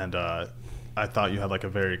 And I thought you had like a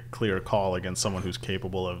very clear call against someone who's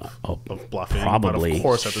capable of bluffing. Probably. But of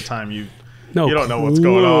course, at the time, you No you don't know what's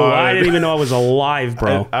going on. I didn't even know I was alive,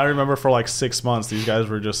 bro. I remember for like 6 months, these guys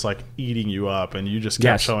were just like eating you up, and you just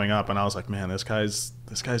kept showing up. And I was like, man, this guy's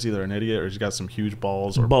either an idiot or he's got some huge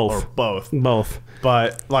balls, or both.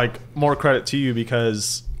 But like, more credit to you,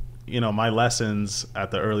 because you know my lessons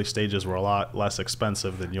at the early stages were a lot less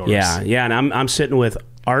expensive than yours. Yeah, and I'm sitting with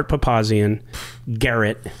Art Papazian,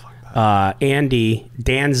 Garrett, Andy,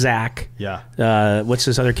 Dan Zach. Yeah. What's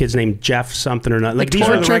this other kid's name? Jeff something or not? Like these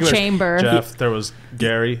are the Chamber. Jeff. There was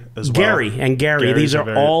Gary as well. Gary. These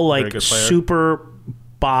are all like super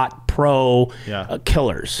bot pro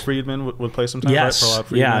killers. Friedman would play sometimes. Yes.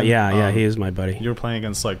 Right? Yeah. He is my buddy. You were playing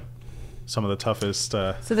against like some of the toughest.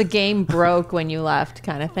 So the game broke when you left,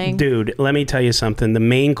 kind of thing. Dude, let me tell you something. The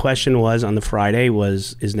main question was on the Friday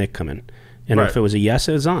was, is Nick coming? And if it was a yes,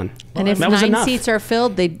 it was on. And if 9 seats are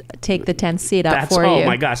filled, they'd take the 10th seat up for you. Oh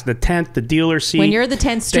my gosh, the 10th, the dealer seat. When you're the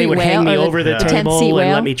 10th street they would whale, hang me over the table and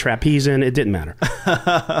whale. let me trapeze in. It didn't matter.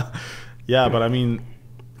 Yeah, but I mean,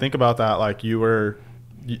 think about that. Like you were,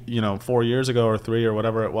 you know, 4 years ago or 3 or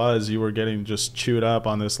whatever it was, you were getting just chewed up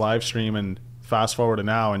on this live stream, and fast forward to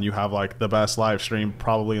now, and you have like the best live stream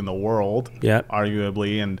probably in the world,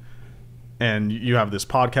 arguably, and you have this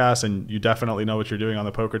podcast, and you definitely know what you're doing on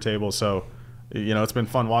the poker table. So, you know, it's been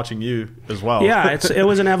fun watching you as well. Yeah, it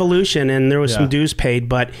was an evolution, and there was some dues paid.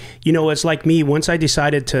 But, you know, it's like me. Once I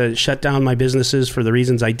decided to shut down my businesses for the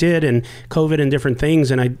reasons I did, and COVID and different things,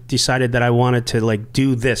 and I decided that I wanted to, like,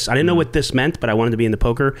 do this. I didn't know what this meant, but I wanted to be in the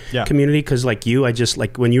poker community, because, like you, I just,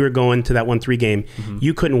 like, when you were going to that 1-3 game,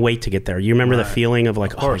 you couldn't wait to get there. You remember the feeling of,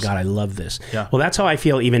 like, oh, my God, I love this. Yeah. Well, that's how I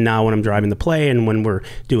feel even now when I'm driving the play and when we're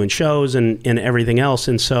doing shows and everything else.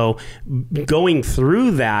 And so going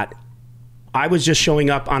through that, I was just showing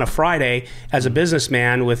up on a Friday as a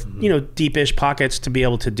businessman with, deep-ish pockets to be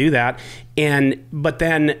able to do that. But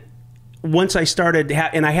then once I started,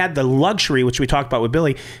 and I had the luxury, which we talked about with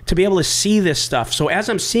Billy, to be able to see this stuff. So as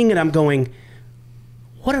I'm seeing it, I'm going,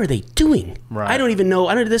 what are they doing? Right. I don't even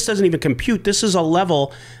know. This doesn't even compute. This is a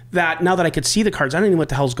level that now that I could see the cards, I don't even know what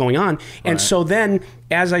the hell's going on. And so then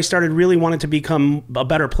as I started really wanting to become a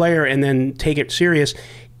better player and then take it serious,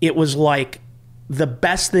 it was like the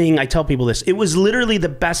best thing. I tell people this, it was literally the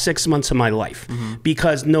best 6 months of my life,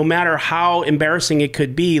 because no matter how embarrassing it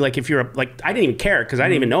could be, like if you're like, I didn't even care because I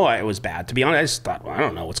didn't even know it was bad. To be honest, I just thought, well, I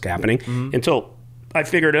don't know what's happening until I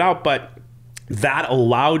figured it out. But that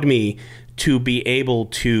allowed me to be able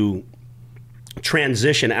to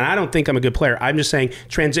transition, and I don't think I'm a good player. I'm just saying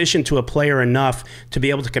transition to a player enough to be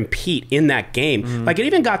able to compete in that game. Like it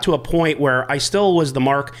even got to a point where I still was the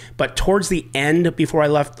mark, but towards the end, before I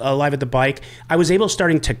left Live at the Bike, I was able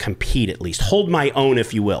starting to compete, at least hold my own,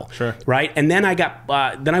 if you will. Sure. Right. And then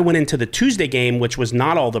I went into the Tuesday game, which was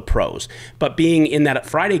not all the pros, but being in that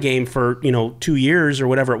Friday game for 2 years or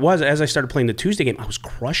whatever it was. As I started playing the Tuesday game, I was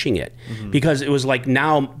crushing it because it was like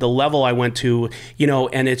now the level I went to,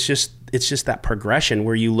 and it's just that progression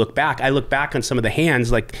where you look back. I look back on some of the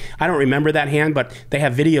hands, like I don't remember that hand, but they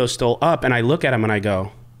have videos still up, and I look at them and I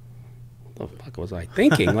go, what the fuck was I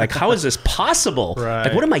thinking? Like, how is this possible? Right.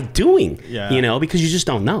 Like, what am I doing? Yeah. Because you just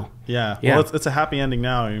don't know. Yeah. Well, it's a happy ending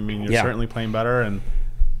now. I mean, you're certainly playing better, and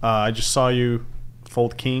I just saw you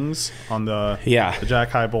fold kings on the Jack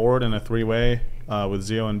High board in a 3-way with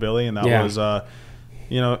Zio and Billy, and that was,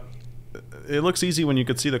 it looks easy when you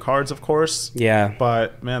could see the cards, of course. Yeah.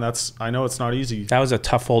 But man, I know it's not easy. That was a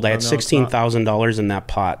tough fold. I had $16,000 in that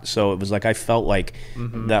pot, so it was like I felt like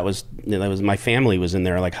that was my family was in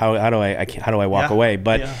there. Like how do I walk away?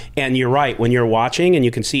 But and you're right, when you're watching and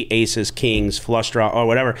you can see aces, kings, flush draw, or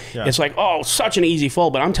whatever, it's like, oh, such an easy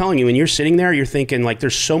fold. But I'm telling you, when you're sitting there, you're thinking like,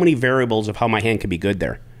 there's so many variables of how my hand could be good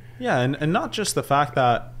there. Yeah, and not just the fact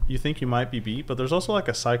that you think you might be beat, but there's also like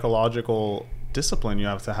a psychological discipline you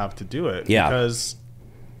have to do it. Yeah. Because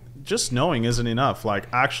just knowing isn't enough. Like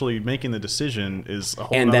actually making the decision is a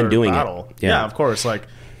whole and then doing battle. It. Yeah, of course. Like,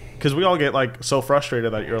 because we all get like so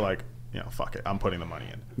frustrated that you're like, fuck it, I'm putting the money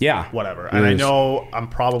in. Yeah. Whatever. And I know I'm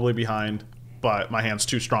probably behind, but my hand's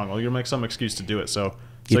too strong. Well, you'll make some excuse to do it. So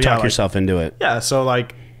you talk yourself into it. Yeah. So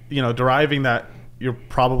like, deriving that you're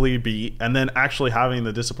probably beat and then actually having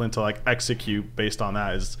the discipline to like execute based on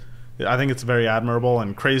that is, I think it's very admirable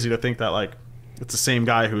and crazy to think that like it's the same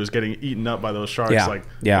guy who was getting eaten up by those sharks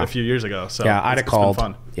a few years ago. So I'd have called.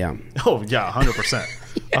 Fun. Yeah. Oh yeah, 100%.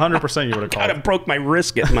 100% you would have called. I'd have broke my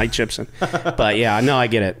wrist getting my chips in. But yeah, no, I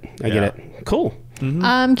get it. I get it. Cool.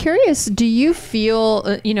 I'm curious, do you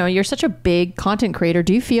feel, you're such a big content creator.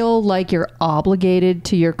 Do you feel like you're obligated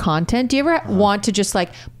to your content? Do you ever want to just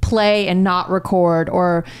like play and not record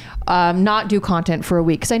or not do content for a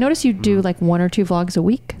week? Because I notice you do like 1 or 2 vlogs a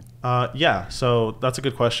week. Yeah, so that's a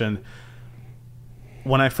good question.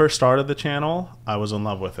 When I first started the channel, I was in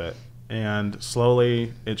love with it. And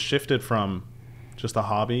slowly it shifted from just a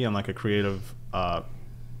hobby and like a creative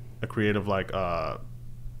like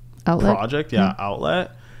outlet? Project,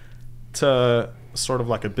 outlet, to sort of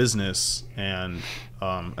like a business and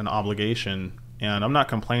an obligation. And I'm not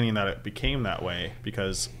complaining that it became that way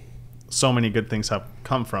because so many good things have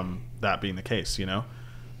come from that being the case,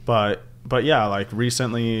 But yeah, like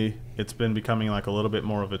recently it's been becoming like a little bit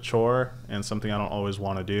more of a chore and something I don't always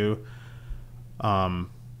want to do.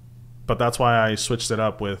 But that's why I switched it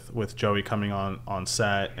up with Joey coming on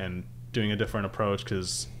set and doing a different approach.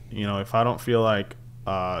 Cause if I don't feel like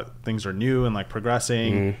things are new and like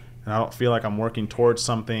progressing and I don't feel like I'm working towards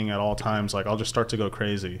something at all times, like I'll just start to go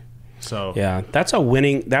crazy. So yeah, that's a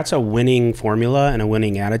winning formula and a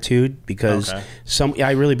winning attitude because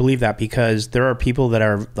I really believe that because there are people that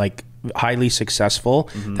are like highly successful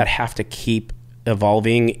that have to keep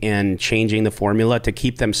evolving and changing the formula to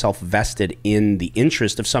keep themselves vested in the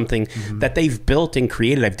interest of something that they've built and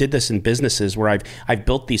created. I've did this in businesses where I've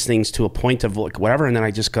built these things to a point of like whatever, and then I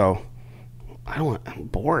just go, I'm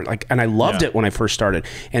bored. Like, and I loved it when I first started.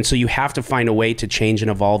 And so you have to find a way to change and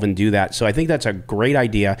evolve and do that. So I think that's a great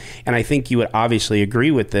idea. And I think you would obviously agree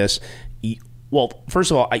with this. Well, first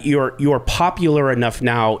of all, you're popular enough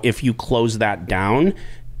now if you close that down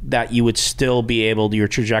that you would still be able to, your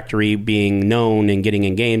trajectory being known and getting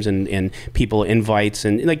in games and people invites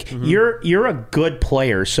and like you're a good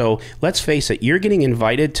player. So let's face it, you're getting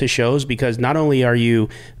invited to shows because not only are you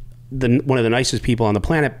one of the nicest people on the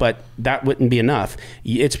planet, but that wouldn't be enough.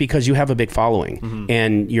 It's because you have a big following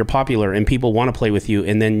and you're popular and people want to play with you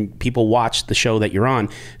and then people watch the show that you're on.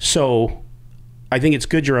 So I think it's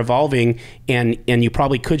good you're evolving, and you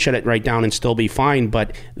probably could shut it right down and still be fine.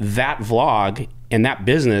 But that vlog and that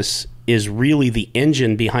business is really the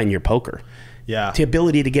engine behind your poker. Yeah. The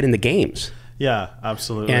ability to get in the games. Yeah,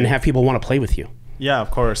 absolutely. And have people want to play with you. Yeah,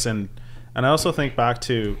 of course. And I also think back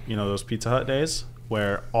to, you know, those Pizza Hut days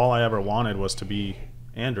where all I ever wanted was to be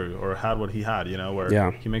Andrew, or had what he had, you know,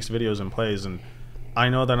 where he makes videos and plays. And I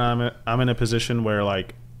know that I'm in a position where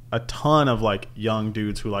like a ton of like young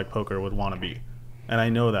dudes who like poker would want to be. And I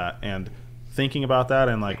know that, and thinking about that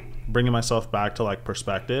and like bringing myself back to like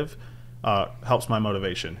perspective helps my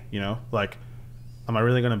motivation, you know? Like, am I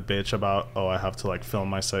really going to bitch about, I have to like film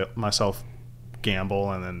myself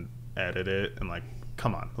gamble and then edit it, and like,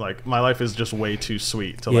 come on, like my life is just way too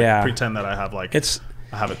sweet to like pretend that I have like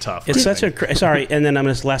I have it tough. It's such a sorry, and then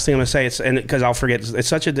last thing I'm gonna say, it's, and because I'll forget, it's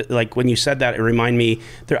such a, like when you said that, it reminded me.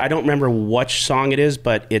 I don't remember which song it is,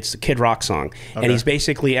 but it's a Kid Rock song, okay. And he's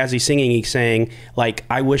basically, as he's singing, he's saying like,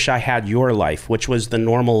 "I wish I had your life," which was the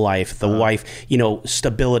normal life, the wife, you know,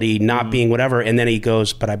 stability, not being whatever, and then he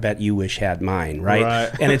goes, "But I bet you wish had mine,"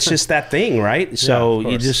 right? And it's just that thing, right? So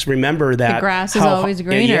you just remember that the grass is always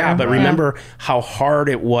greener. Yeah, but remember how hard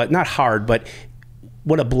it was. Not hard, but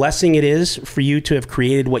what a blessing it is for you to have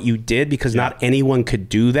created what you did, because not anyone could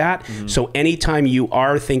do that. So anytime you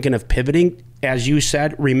are thinking of pivoting, as you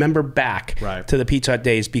said, remember back to the Pizza Hut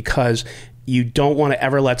days, because you don't want to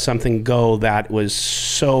ever let something go that was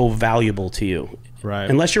so valuable to you. Right.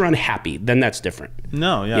 Unless you're unhappy, then that's different.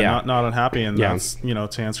 No, not unhappy. And that's, you know,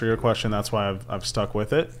 to answer your question, that's why I've stuck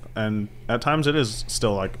with it. And at times it is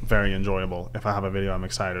still like very enjoyable if I have a video I'm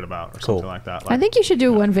excited about or something like that. Like, I think you should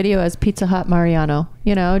do one video as Pizza Hut Mariano,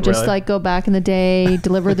 you know, just like go back in the day,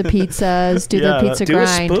 deliver the pizzas, do the pizza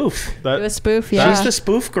grind. Do a spoof. Do a spoof, She's the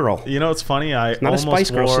spoof girl. You know, it's funny. Not a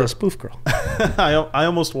Spice Girl, she's a spoof girl. I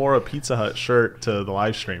almost wore a Pizza Hut shirt to the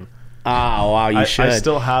live stream. Oh, wow, you should. I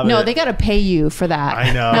still have it. No, they got to pay you for that.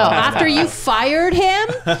 I know. No, after you fired him,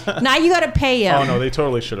 now you got to pay him. Oh, no, they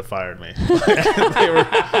totally should have fired me.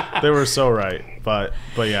 they were so right. But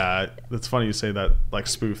yeah, it's funny you say that like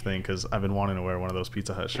spoof thing, because I've been wanting to wear one of those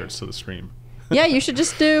Pizza Hut shirts to the stream. Yeah, you should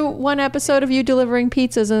just do one episode of you delivering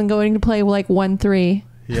pizzas and going to play like 1-3.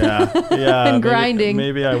 Yeah. And grinding.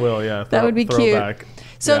 Maybe I will, yeah. That would be cute. Back.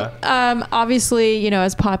 So, obviously, you know,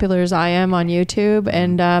 as popular as I am on YouTube,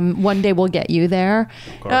 and one day we'll get you there.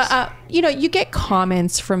 Of course. You know, you get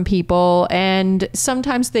comments from people, and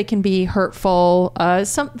sometimes they can be hurtful.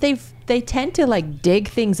 They tend to like dig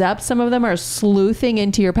things up. Some of them are sleuthing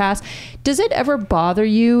into your past. Does it ever bother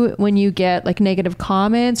you when you get like negative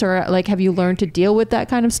comments, or like have you learned to deal with that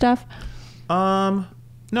kind of stuff? No,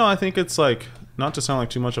 I think it's like, not to sound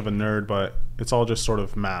like too much of a nerd, but it's all just sort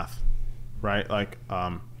of math. Right? Like,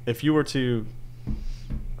 if you were to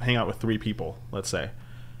hang out with 3 people, let's say,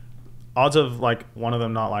 odds of like one of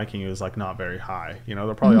them not liking you is like not very high. You know,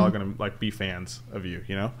 they're probably all going to like be fans of you,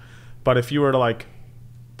 you know? But if you were to like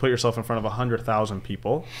put yourself in front of 100,000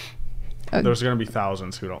 people, there's going to be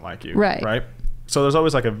thousands who don't like you. Right? So there's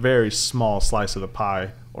always like a very small slice of the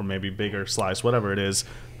pie, or maybe bigger slice, whatever it is,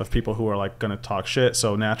 of people who are like going to talk shit.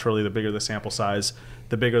 So naturally, the bigger the sample size,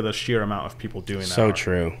 the bigger the sheer amount of people doing that. So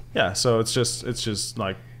true. Yeah. So it's just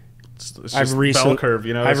like, it's just bell curve,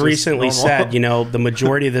 you know? I've recently said, you know, the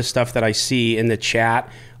majority of the stuff that I see in the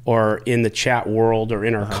chat or in the chat world or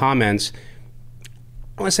in our comments,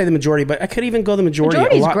 I want to say the majority, but I could even go the majority.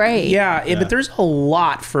 Majority's great. Yeah, but there's a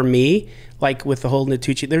lot for me, like with the whole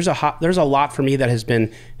Vertucci, there's a lot for me that has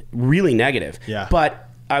been really negative. Yeah. But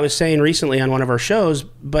I was saying recently on one of our shows,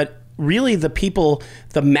 but really the people,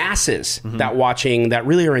 the masses that that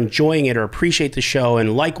really are enjoying it or appreciate the show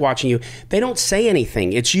and like watching you, they don't say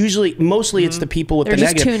anything. It's mostly it's the people with They're the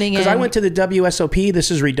just negative. tuning in. Because I went to the WSOP, this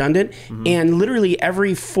is redundant, and literally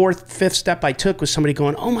every 4th, 5th step I took was somebody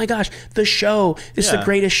going, "Oh my gosh, the show, this is the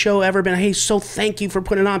greatest show ever been. Hey, so thank you for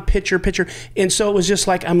putting it on, picture." And so it was just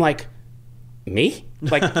like, I'm like, me?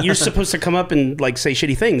 Like, you're supposed to come up and like say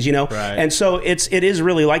shitty things, you know? Right. And so it is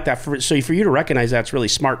really like that. So for you to recognize that's really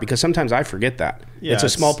smart, because sometimes I forget that. Yeah, it's a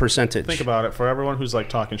small percentage. Think about it. For everyone who's like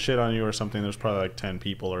talking shit on you or something, there's probably like 10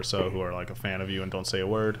 people or so who are like a fan of you and don't say a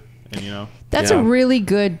word. And you know, that's a really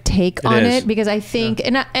good take on it, because I think,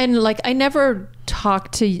 and like I never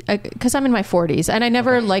talk to, because I'm in my 40s, and I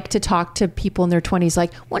never like to talk to people in their 20s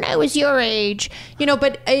like when I was your age, you know.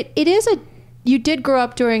 But it is you did grow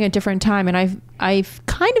up during a different time, and I've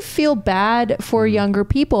kind kind of feel bad for younger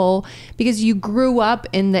people because you grew up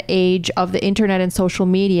in the age of the internet and social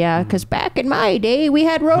media. Because back in my day, we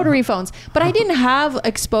had rotary phones, but I didn't have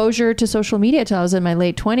exposure to social media until I was in my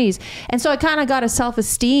late 20s. And so I kind of got a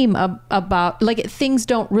self-esteem about, like, things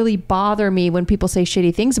don't really bother me when people say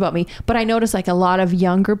shitty things about me. But I notice like a lot of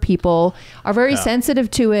younger people are very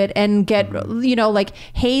sensitive to it and get, you know, like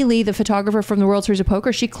Haley, the photographer from the World Series of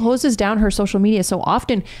Poker, she closes down her social media so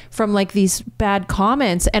often from like these bad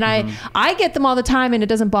comments, and I get them all the time and it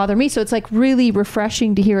doesn't bother me. So it's like really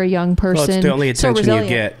refreshing to hear a young person. Well, it's the only attention you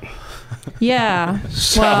get. Yeah.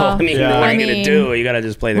 So, I mean, what are you going to do? You got to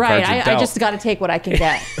just play the cards you dealt. I just got to take what I can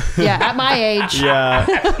get. Yeah, at my age. Yeah.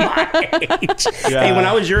 At my age. Yeah. Hey, when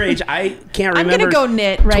I was your age, I can't remember. I'm going to go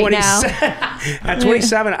knit right now. At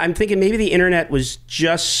 27, I'm thinking maybe the internet was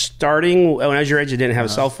just starting. When I was your age, I didn't have a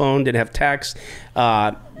cell phone, didn't have text,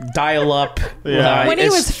 dial up. When he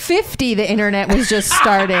was 50, the internet was just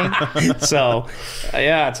starting. So,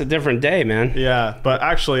 yeah, it's a different day, man. Yeah, but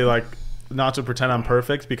actually, like, not to pretend I'm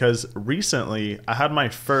perfect, because recently I had my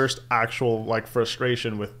first actual like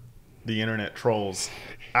frustration with the internet trolls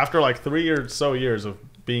after like 3 or so years of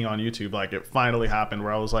being on YouTube. Like, it finally happened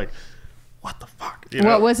where I was like, what the fuck? You know?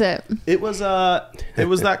 What was it? It was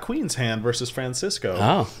that Queen's hand versus Francisco.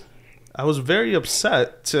 Oh. I was very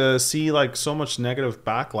upset to see like so much negative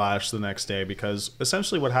backlash the next day, because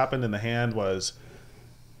essentially what happened in the hand was,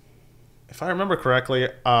 if I remember correctly,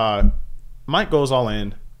 Mike goes all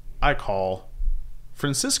in, I call,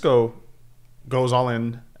 Francisco goes all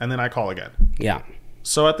in, and then I call again. Yeah.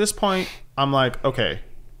 So at this point, I'm like, okay,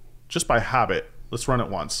 just by habit, let's run it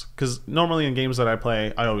once. Because normally in games that I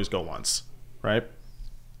play, I always go once, right?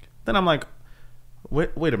 Then I'm like,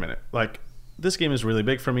 wait a minute. Like, this game is really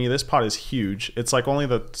big for me. This pot is huge. It's like only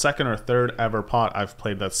the second or third ever pot I've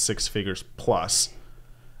played that's 6 figures plus.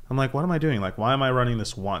 I'm like, what am I doing? Like, why am I running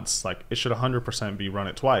this once? Like, it should 100% be run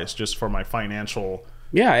it twice, just for my financial...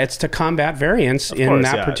 Yeah, it's to combat variance in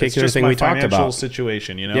that particular thing we talked about. It's financial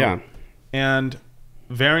situation, you know? Yeah. And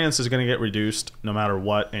variance is going to get reduced no matter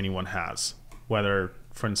what anyone has. Whether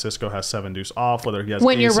Francisco has 7 deuce off, whether he has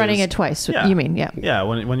when aces. You're running it twice, you mean, yeah. Yeah,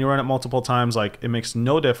 when you run it multiple times, like, it makes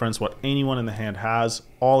no difference what anyone in the hand has.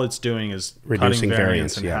 All it's doing is reducing cutting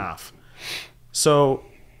variance in half. So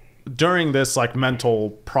during this like mental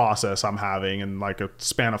process I'm having in like a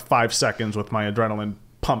span of 5 seconds with my adrenaline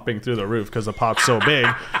pumping through the roof because the pot's so big,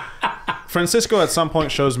 Francisco at some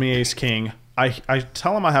point shows me ace king. I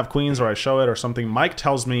tell him I have queens, or I show it or something. Mike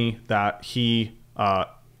tells me that he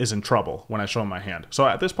is in trouble when I show him my hand. So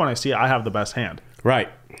at this point I see I have the best hand. Right.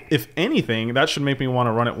 If anything, that should make me want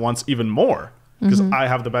to run it once even more, because I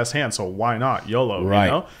have the best hand, so why not? YOLO, right.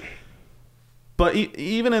 You know? But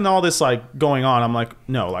even in all this like going on, I'm like,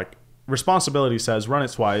 no, like, responsibility says run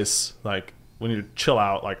it twice. Like, we need to chill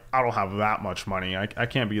out. Like, I don't have that much money. I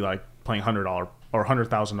can't be like playing $100 or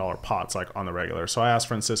 $100,000 pots like on the regular. So I asked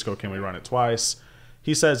Francisco, can we run it twice?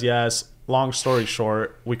 He says yes. Long story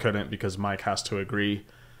short, we couldn't because Mike has to agree.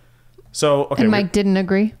 So, okay. And Mike didn't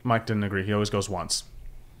agree? Mike didn't agree. He always goes once.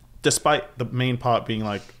 Despite the main pot being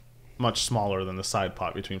like much smaller than the side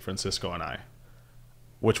pot between Francisco and I,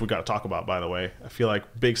 which we got to talk about, by the way. I feel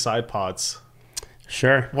like big side pots...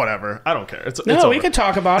 Sure. Whatever. I don't care. It's we could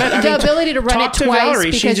talk about it. The ability to run it twice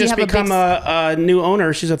Valerie. She's just become a new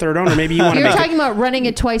owner. She's a third owner. Maybe you want to. You're talking about running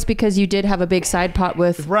it twice because you did have a big side pot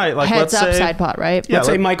with like heads up side pot, right? Yeah, let's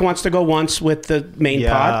say Mike wants to go once with the main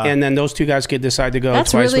pot, and then those two guys could decide to go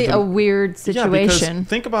That's twice. That's really a weird situation. Yeah, because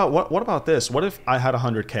think about what about this? What if I had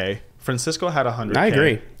 100K? Francisco had 100K. I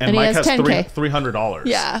agree. And Mike has $10K. $300.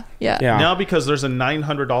 Yeah. Now, because there's a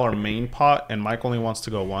 $900 main pot and Mike only wants to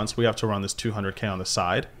go once, we have to run this $200K on the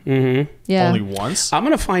side. Mm-hmm. Yeah. Only once. I'm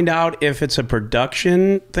going to find out if it's a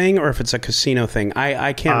production thing or if it's a casino thing.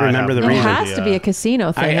 I can't remember the reason. It has to be a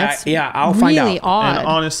casino thing. I'll find out. Really odd. And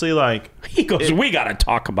honestly, like... He goes, we got to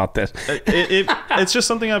talk about this. It's just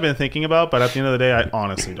something I've been thinking about, but at the end of the day, I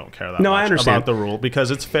honestly don't care that much I understand. about the rule,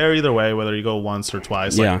 because it's fair either way, whether you go once or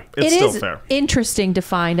twice. Like, it's still fair. Interesting to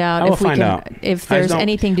find out if there's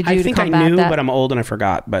anything to do to combat that. I think I knew, but I'm old and I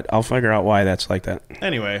forgot. But I'll figure out why that's like that.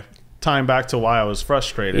 Anyway, tying back to why I was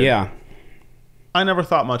frustrated. Yeah. I never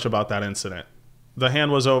thought much about that incident. The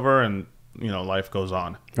hand was over, and life goes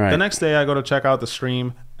on. Right. The next day, I go to check out the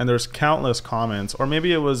stream, and there's countless comments, or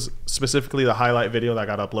maybe it was specifically the highlight video that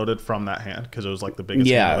got uploaded from that hand, because it was like the biggest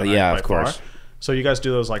hand of the night by far. So you guys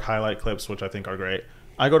do those like highlight clips, which I think are great.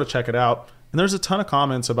 I go to check it out, and there's a ton of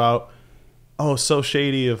comments about, oh, so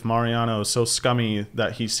shady of Mariano, so scummy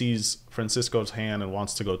that he sees Francisco's hand and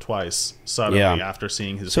wants to go twice suddenly after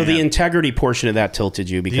seeing his hand. So the integrity portion of that tilted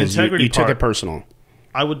you because you took it personal.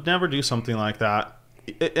 I would never do something like that.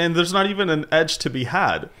 and there's not even an edge to be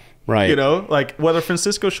had. Right. You know, like whether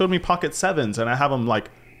Francisco showed me pocket sevens and I have him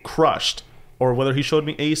like crushed, or whether he showed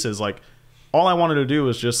me aces, like all I wanted to do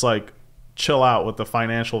was just like chill out with the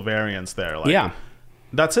financial variance there. Like, yeah.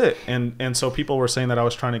 That's it. And so people were saying that I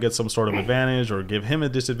was trying to get some sort of advantage or give him a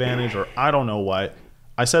disadvantage or I don't know what.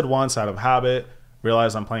 I said once out of habit,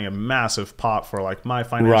 realized I'm playing a massive pot for like my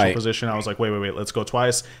financial position. I was like, wait, let's go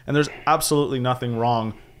twice. And there's absolutely nothing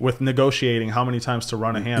wrong with negotiating how many times to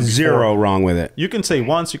run a hand. Zero wrong with it. You can say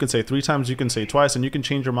once, you can say 3 times, you can say twice, and you can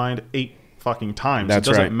change your mind 8 fucking times. That's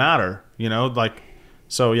it doesn't right. matter, you know, like,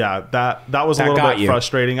 so yeah, that was a little bit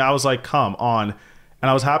frustrating. I was like, come on. And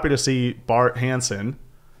I was happy to see Bart Hansen.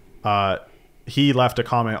 He left a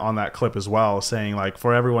comment on that clip as well, saying like,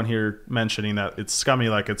 for everyone here mentioning that it's scummy,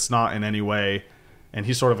 like it's not in any way. And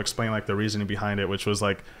he sort of explained like the reasoning behind it, which was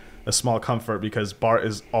like a small comfort because Bart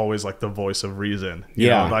is always like the voice of reason. You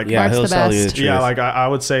know? Like, he'll tell you the truth. Yeah, like I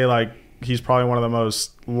would say like he's probably one of the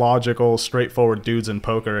most logical, straightforward dudes in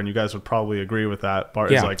poker, and you guys would probably agree with that.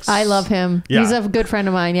 Bart is like, I love him. Yeah. He's a good friend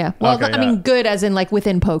of mine. Yeah. Well, I mean, good as in like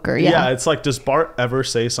within poker. Yeah. Yeah, it's like, does Bart ever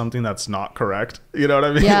say something that's not correct? You know what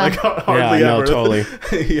I mean? Yeah. Like hardly ever. No, totally.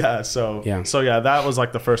 Yeah. So that was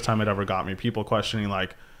like the first time it ever got me. People questioning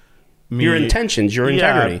like me, your intentions, your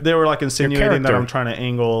integrity. They were like insinuating that I'm trying to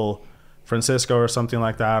angle Francisco or something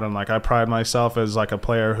like that, and like I pride myself as like a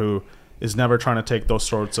player who is never trying to take those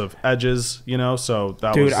sorts of edges, you know. So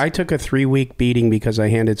that Dude, I took a 3-week beating because I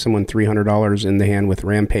handed someone $300 in the hand with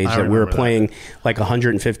Rampage that we were playing like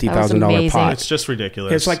 $150,000 pot. It's just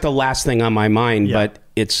ridiculous. It's like the last thing on my mind, but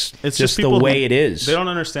it's just the way it is. They don't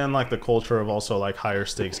understand like the culture of also like higher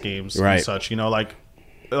stakes games and such. You know, like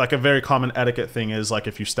a very common etiquette thing is like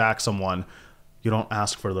if you stack someone, you don't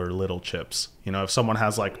ask for their little chips. You know, if someone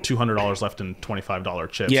has like $200 left in $25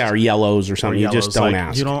 chips. Yeah, or yellows or something. You just don't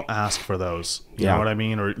ask. You don't ask for those. You know what I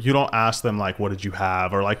mean? Or you don't ask them like, what did you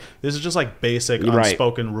have? Or like, this is just like basic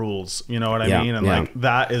unspoken rules. You know what I mean? And like,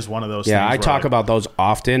 that is one of those things. Yeah, I talk about those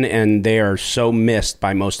often, and they are so missed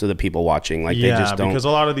by most of the people watching. Like, they just don't. Because a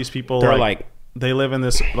lot of these people, they're like they live in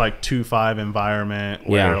this like 2-5 environment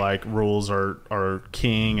where like rules are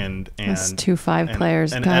king and 2-5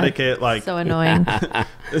 players and etiquette, like so annoying.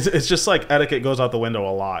 it's just like etiquette goes out the window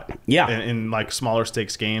a lot. Yeah, in like smaller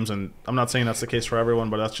stakes games, and I'm not saying that's the case for everyone,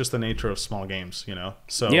 but that's just the nature of small games, you know.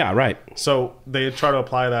 So So they try to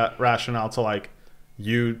apply that rationale to like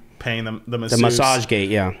you paying them the massage gate.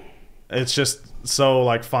 Yeah, it's just so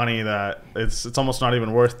like funny that it's almost not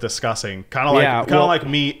even worth discussing. Kind of like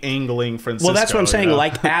me angling Francisco. Well, that's what I'm saying. You know?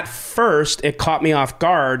 Like at first, it caught me off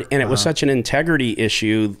guard, and it was such an integrity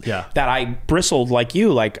issue that I bristled like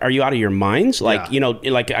you. Like, are you out of your minds? Like, you know,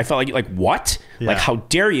 like I felt like what? Like, how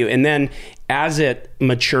dare you? And then as it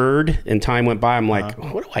matured and time went by, I'm like,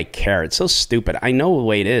 what do I care? It's so stupid. I know the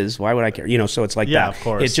way it is. Why would I care? You know, so it's like that. Of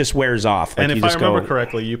course. It just wears off. Like, and if I remember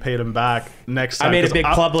correctly, you paid him back next time. I made a big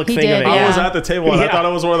public thing of it. I was at the table and I thought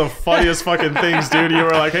it was one of the funniest fucking things, dude. You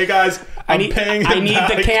were like, hey guys, I need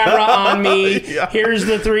the camera on me. Here's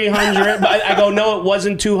the 300. But I go, no, it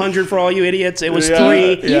wasn't 200 for all you idiots. It was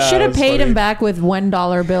 3. You should have paid him back with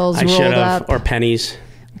 $1 bills rolled up. Or pennies.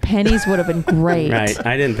 Pennies would have been great. Right.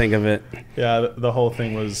 I didn't think of it. Yeah, the whole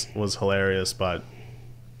thing was hilarious, but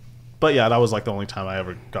yeah, that was like the only time I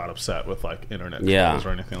ever got upset with like internet trolls or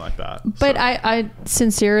anything like that. But so. I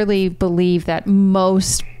sincerely believe that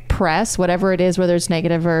most press, whatever it is, whether it's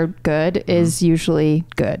negative or good, is usually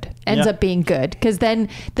good. Ends up being good, because then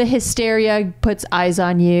the hysteria puts eyes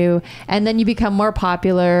on you, and then you become more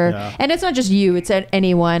popular. And it's not just you, it's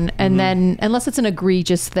anyone. And then unless it's an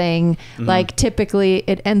egregious thing, like typically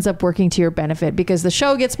it ends up working to your benefit, because the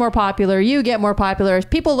show gets more popular, you get more popular,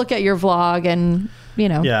 people look at your vlog, and you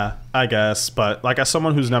know. Yeah, I guess. But like, as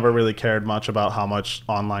someone who's never really cared much about how much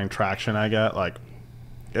online traction I get, like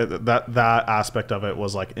that aspect of it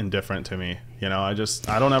was like indifferent to me. You know, I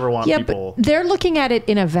don't ever want people. But they're looking at it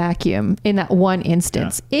in a vacuum in that one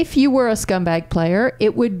instance. If you were a scumbag player,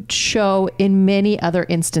 it would show in many other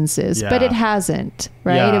instances, but it hasn't,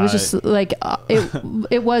 right? It was just like,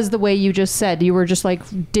 it was the way you just said. You were just like,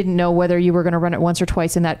 didn't know whether you were going to run it once or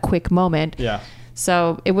twice in that quick moment. Yeah.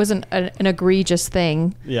 So it wasn't an egregious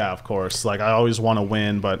thing. Yeah, of course. Like, I always want to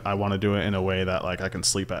win, but I want to do it in a way that like I can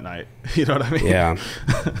sleep at night. You know what I mean? Yeah.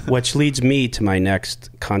 Which leads me to my next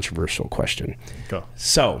controversial question. Go.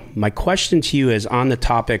 So my question to you is on the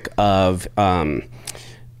topic of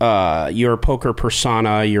your poker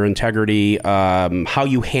persona, your integrity, how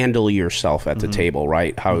you handle yourself at the table,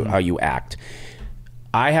 right? How you act.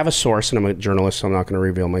 I have a source, and I'm a journalist, so I'm not going to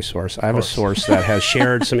reveal my source. I have a source that has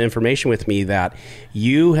shared some information with me that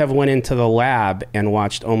you have went into the lab and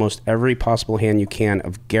watched almost every possible hand you can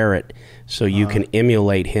of Garrett, so you can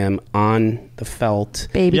emulate him on the felt,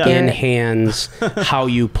 Baby in Garrett. hands, how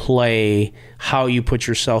you play, how you put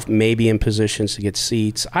yourself maybe in positions to get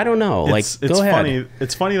seats. I don't know. Go ahead.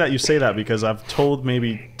 It's funny that you say that because I've told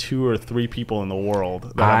maybe 2 or 3 people in the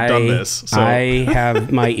world that I've done this. So. I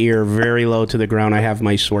have my ear very low to the ground. I have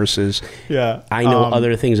my sources. Yeah. I know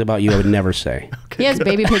other things about you I would never say. He has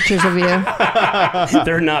baby pictures of you.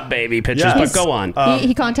 They're not baby pictures, but go on.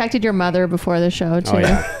 He contacted your mother before the show, too. Oh,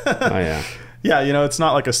 yeah. Yeah, it's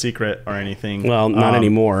not like a secret or anything. Well, not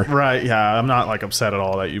anymore. Right, yeah. I'm not like upset at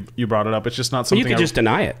all that you brought it up. It's just not something You could just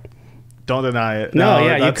deny it. Don't deny it. No,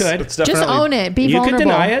 you could. Just own it. Be you vulnerable. You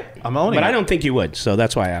could deny it. I'm owning it. But I don't think you would, so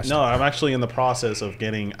that's why I asked. No, I'm actually in the process of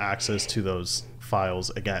getting access to those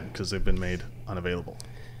files again because they've been made unavailable.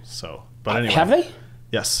 So, but anyway. Have they?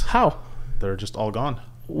 Yes. How? They're just all gone.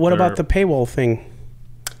 What about the paywall thing?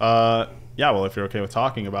 Yeah, well, if you're okay with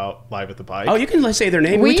talking about Live at the Bike. Oh, you can say their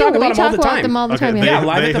name. We talk about them all the time. Okay,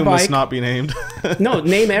 Live at the Bike. must not be named. No,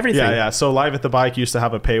 name everything. Yeah. So Live at the Bike used to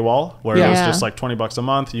have a paywall where it was just like $20 a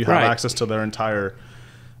month. You have access to their entire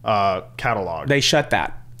catalog. They shut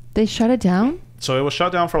that. They shut it down? So it was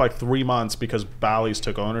shut down for like 3 months because Bally's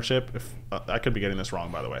took ownership. If I could be getting this wrong,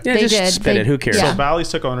 by the way. Yeah, they just did. spit it. Who cares? So Bally's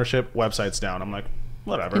took ownership. Website's down. I'm like,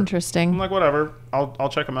 whatever. Interesting. I'm like, whatever. I'll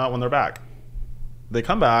check them out when they're back. They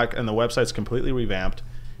come back and the website's completely revamped,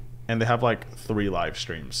 and they have like 3 live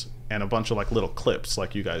streams and a bunch of like little clips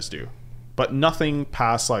like you guys do, but nothing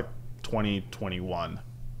past like 2021,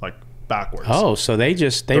 like backwards. Oh, so they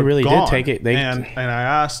really gone. did take it. And I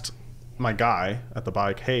asked my guy at the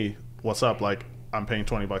bike, hey, what's up? Like, I'm paying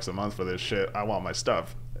 $20 a month for this shit. I want my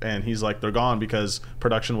stuff. And he's like, they're gone because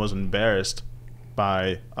production was embarrassed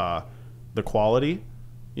by the quality.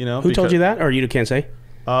 Who told you that, or you can't say?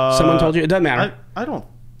 Someone told you? It doesn't matter. I don't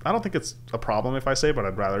think it's a problem if I say, but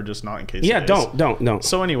I'd rather just not in case. Yeah, it is. don't.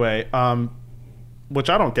 So anyway, which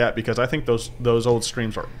I don't get because I think those old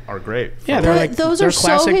streams are great. Yeah, those are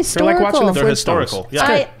classic. So historical. They're like watching the They're historical.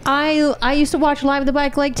 Yeah. I used to watch Live at the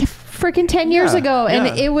Bike like freaking 10 years ago,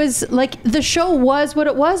 and it was like the show was what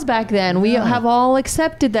it was back then. We have all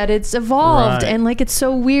accepted that it's evolved, and like it's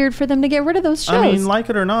so weird for them to get rid of those shows. I mean, like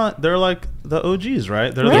it or not, they're like the OGs,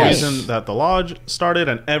 right? They're the reason that the Lodge started,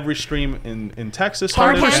 and every stream in Texas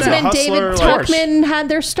started. Mark Hansen and David Tuckman had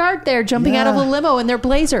their start there, jumping out of a limo in their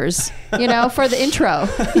blazers, for the intro.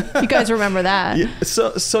 You guys remember that? Yeah,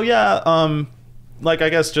 so yeah. Like, I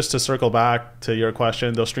guess just to circle back to your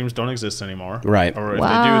question, those streams don't exist anymore. Right. Or if they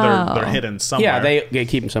do, they're hidden somewhere. Yeah, they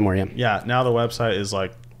keep them somewhere, yeah. Yeah, now the website is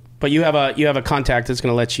like... But you have a contact that's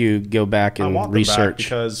going to let you go back and research.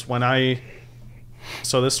 Them back because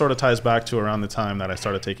so this sort of ties back to around the time that I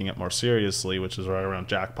started taking it more seriously, which is right around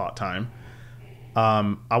jackpot time.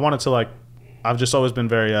 I wanted to I've just always been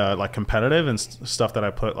very competitive and stuff that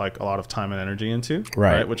I put like a lot of time and energy into,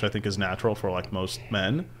 right? Which I think is natural for like most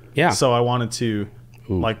men. Yeah. So I wanted to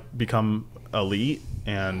become elite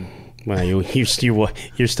and. Well,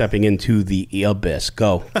 you're stepping into the abyss.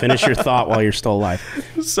 Go finish your thought while you're still alive.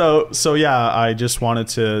 So yeah, I just wanted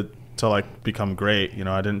to like become great.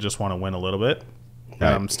 I didn't just want to win a little bit. Right.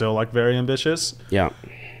 And I'm still like very ambitious. Yeah.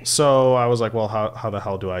 So I was like, well, how the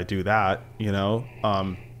hell do I do that?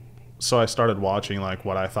 So I started watching like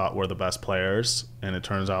what I thought were the best players, and it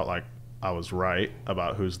turns out like I was right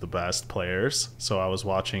about who's the best players. So I was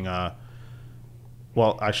watching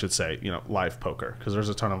well, I should say, live poker, because there's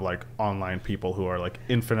a ton of like online people who are like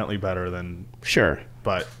infinitely better than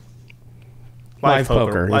but live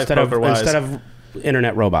poker instead of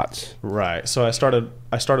internet robots. Right. So I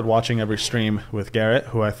started watching every stream with Garrett,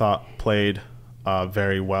 who I thought played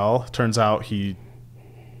very well. Turns out he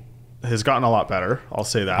has gotten a lot better. I'll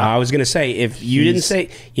say that. I was going to say, if you didn't say,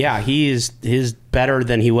 he is better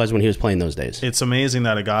than he was when he was playing those days. It's amazing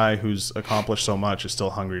that a guy who's accomplished so much is still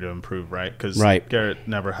hungry to improve, right? Because Garrett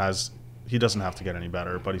never has, he doesn't have to get any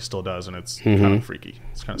better, but he still does, and it's kind of freaky.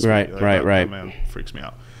 It's kind of spooky. Right. That man freaks me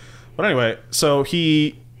out. But anyway, so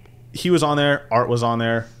he was on there, Art was on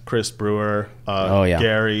there, Chris Brewer,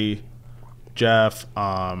 Gary, Jeff,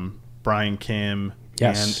 Brian Kim,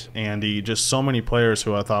 and Andy, just so many players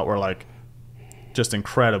who I thought were like just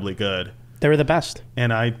incredibly good. They were the best.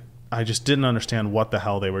 And I just didn't understand what the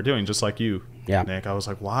hell they were doing, just like you, Nick. I was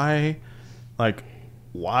like, why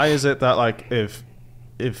is it that like if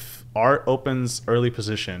Art opens early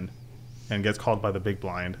position and gets called by the big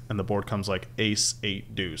blind and the board comes like ace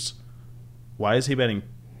 8 deuce, why is he betting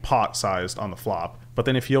pot sized on the flop? But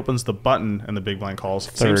then if he opens the button and the big blind calls,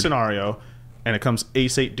 same scenario, and it comes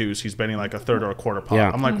ace-8 deuce, he's betting like a third or a quarter pot.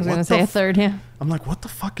 Yeah. I'm like, I was going to say a third, yeah. I'm like, what the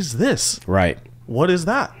fuck is this? Right. What is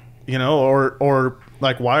that? You know, or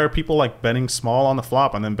like, why are people like betting small on the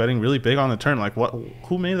flop and then betting really big on the turn? Like, what?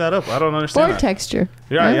 Who made that up? I don't understand. Board texture.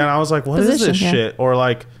 Yeah, right? yeah. And I was like, what is this shit?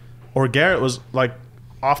 Or Garrett was like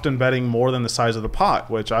often betting more than the size of the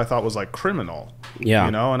pot, which I thought was like criminal. Yeah.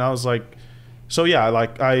 You know, and I was like, so yeah,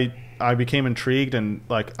 like I became intrigued, and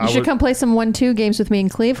like you should come play some 1-2 games with me in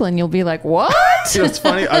Cleveland. You'll be like, what? It's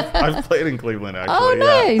funny. I've played in Cleveland actually. Oh,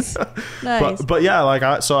 nice, yeah. nice. But yeah, like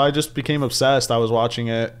I just became obsessed. I was watching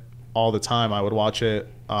it all the time. I would watch it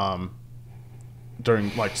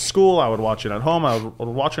during like school. I would watch it at home. I would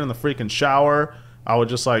watch it in the freaking shower. I would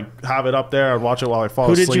just like have it up there. I'd watch it while I fall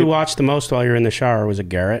asleep. Who did you watch the most while you're in the shower? Was it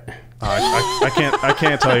Garrett? I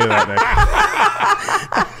can't tell you that, Nick.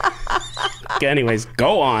 Anyways,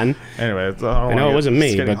 go on. Anyway, I know it wasn't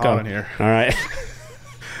me, but go. In here. All right.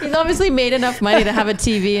 He's obviously made enough money to have a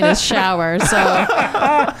TV in his shower, so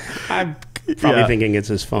I'm probably thinking it's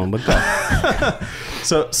his phone, but go.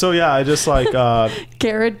 So yeah, I just like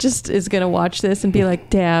Garrett just is gonna watch this and be like,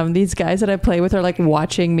 damn, these guys that I play with are like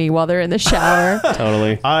watching me while they're in the shower.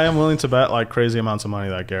 Totally. I am willing to bet like crazy amounts of money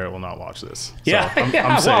that Garrett will not watch this. So Yeah,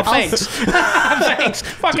 I'm safe. well, thanks. Thanks.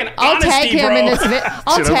 Fucking I'll honesty, tag him bro. in this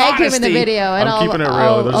I'll tag him in the video, and I'm keeping it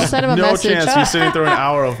real. There's I'll send him a no message. chance he's sitting through an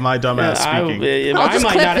hour of my dumbass speaking. I'll just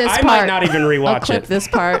clip this part. I might not even rewatch I'll clip this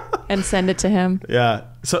part and send it to him. Yeah.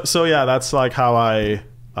 So yeah, that's like how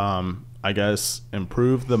I guess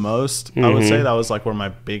improved the most. I would say that was like where my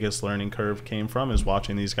biggest learning curve came from, is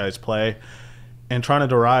watching these guys play and trying to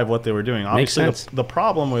derive what they were doing. Obviously, the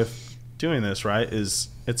problem with doing this, right, is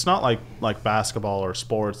it's not like basketball or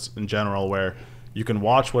sports in general, where you can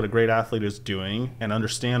watch what a great athlete is doing and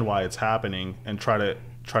understand why it's happening and try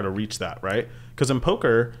to reach that, right? Because in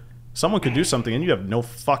poker, someone could do something and you have no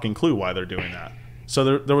fucking clue why they're doing that.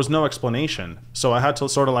 So there was no explanation. So I had to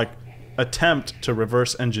sort of like attempt to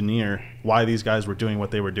reverse engineer why these guys were doing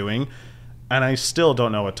what they were doing, and I still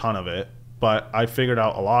don't know a ton of it, but I figured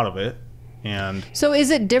out a lot of it. And so is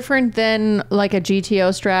it different than like a GTO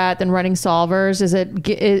strat than running solvers?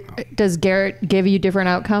 Does Garrett give you different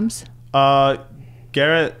outcomes?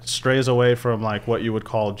 Garrett strays away from like what you would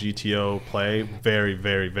call GTO play very,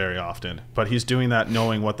 very, very often, but he's doing that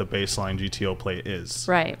knowing what the baseline GTO play is,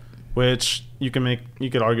 right? Which you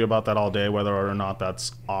could argue about that all day, whether or not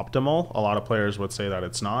that's optimal. A lot of players would say that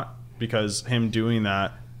it's not, because him doing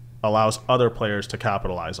that allows other players to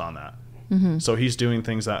capitalize on that. Mm-hmm. So he's doing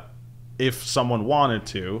things that if someone wanted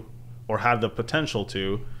to or had the potential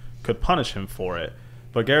to, could punish him for it.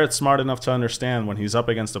 But Garrett's smart enough to understand when he's up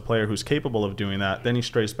against a player who's capable of doing that, then he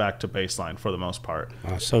strays back to baseline for the most part.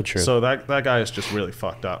 Oh, so true. So that guy is just really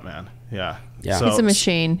fucked up, man. Yeah. So he's a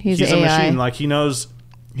machine. He's a AI. machine. Like he knows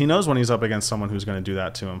when he's up against someone who's going to do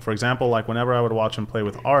that to him. For example, like whenever I would watch him play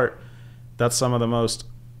with Art, that's some of the most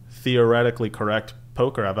theoretically correct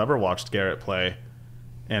poker I've ever watched Garrett play.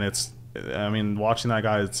 And watching that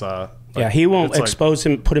guy, it's he won't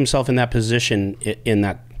put himself in that position in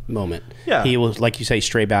that moment. Yeah. He will, like you say,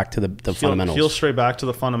 stray back to the fundamentals. He'll stray back to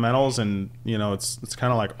the fundamentals, and it's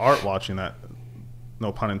kind of like Art watching that.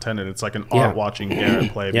 No pun intended. It's like an Art watching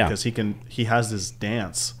Garrett play, because he has this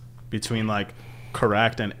dance between like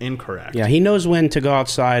correct and incorrect. Yeah, he knows when to go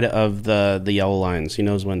outside of the yellow lines. He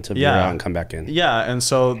knows when to veer out and come back in. Yeah, and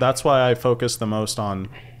so that's why I focus the most on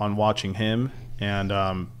watching him.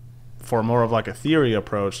 And for more of like a theory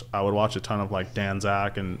approach, I would watch a ton of like Dan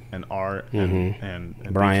Zach and Art and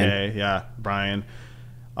Brian. BK. Yeah, Brian.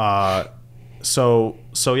 So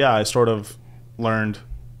yeah, I sort of learned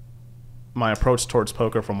my approach towards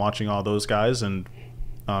poker from watching all those guys, and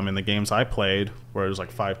in the games I played, where it was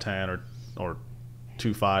like 5-10 or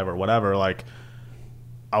 2-5 or whatever, like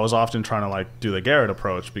I was often trying to like do the Garrett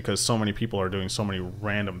approach, because so many people are doing so many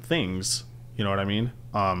random things, you know what I mean?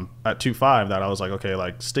 At 2-5, that I was like, okay,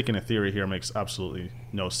 like sticking a theory here makes absolutely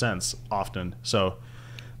no sense often. So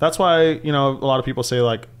that's why, a lot of people say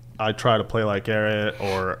like I try to play like Garrett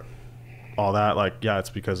or all that. Like, yeah, it's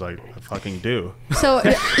because I fucking do. So let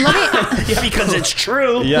me because it's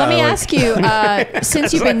true. Let me ask you,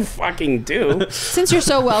 since you've been fucking do, since you're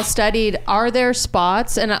so well studied, are there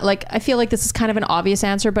spots, and like I feel like this is kind of an obvious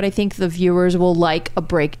answer, but I think the viewers will like a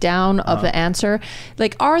breakdown of the answer.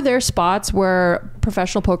 Like, are there spots where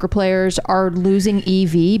professional poker players are losing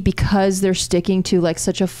EV because they're sticking to like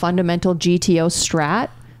such a fundamental GTO strat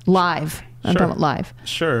live? I'm talking about live.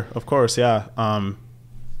 Sure, of course, yeah.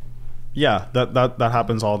 Yeah, that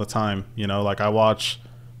happens all the time. Like I watch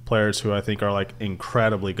players who I think are like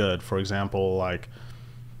incredibly good. For example, like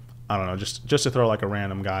I don't know, just to throw like a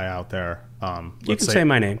random guy out there. You can say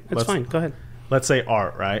my name. It's fine. Go ahead. let's say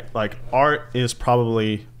Art, right? Like Art is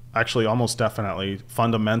probably, actually almost definitely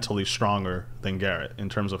fundamentally stronger than Garrett in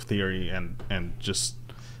terms of theory and just,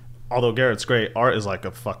 although Garrett's great, Art is like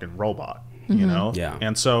a fucking robot, you know? Yeah.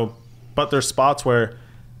 And so, but there's spots where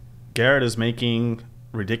Garrett is making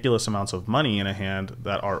ridiculous amounts of money in a hand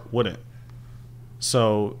that Art wouldn't.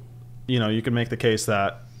 So, you know, you can make the case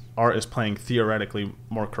that Art is playing theoretically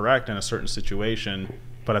more correct in a certain situation,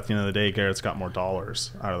 but at the end of the day, Garrett's got more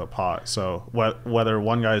dollars out of the pot. So whether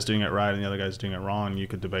one guy's doing it right and the other guy's doing it wrong, you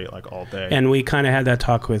could debate like all day. And we kind of had that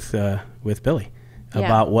talk with Billy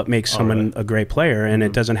about what makes someone a great player, and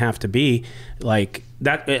it doesn't have to be like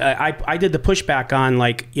that. I did the pushback on,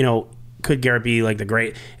 like, you know, could Garrett be like the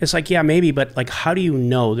great? It's like, yeah, maybe, but like, how do you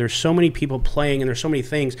know? There's so many people playing and there's so many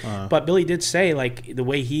things. But Billy did say, like, the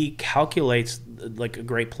way he calculates like a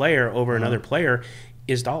great player over another player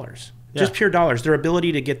is dollars. Just pure dollars. Their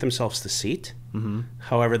ability to get themselves the seat,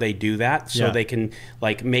 however they do that, so they can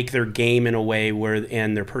like make their game in a way where,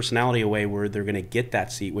 and their personality a way where they're going to get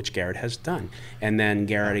that seat, which Garrett has done. And then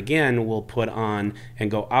Garrett again will put on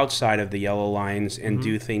and go outside of the yellow lines and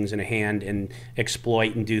do things in a hand and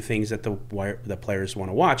exploit and do things that the players want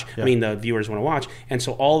to watch. I mean, the viewers want to watch. And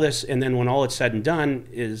so all this, and then when all it's said and done,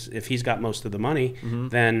 is if he's got most of the money,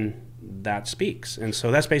 then that speaks. And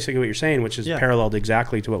so that's basically what you're saying, which is paralleled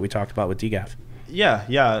exactly to what we talked about with DGAF.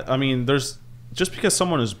 Yeah. I mean, there's just because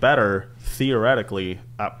someone is better theoretically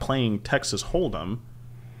at playing Texas Hold'em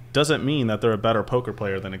doesn't mean that they're a better poker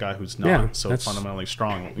player than a guy who's not so fundamentally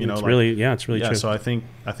strong. You know, it's really true. So I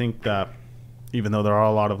think that even though there are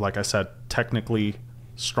a lot of, like I said, technically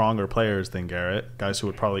stronger players than Garrett, guys who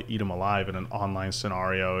would probably eat him alive in an online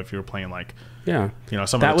scenario if you were playing like, you know,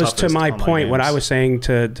 some that of the was to my point games. What I was saying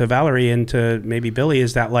to Valerie and to maybe Billy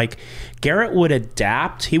is that, like, Garrett would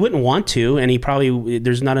adapt. He wouldn't want to, and he probably,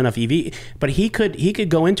 there's not enough EV, but he could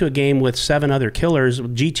go into a game with 7 other killers,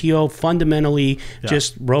 GTO fundamentally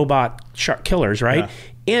just robot killers, right?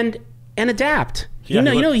 And adapt.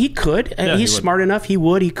 He could. He's smart enough.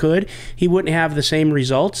 He could. He wouldn't have the same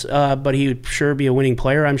results, but he would sure be a winning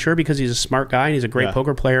player, I'm sure, because he's a smart guy and he's a great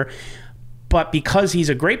poker player. But because he's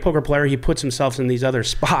a great poker player, he puts himself in these other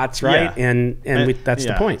spots, right? And that's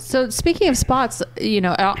the point. So speaking of spots, you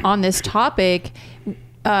know, on this topic,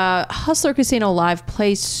 Hustler Casino Live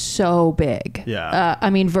plays so big. I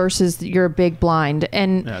mean, versus your big blind,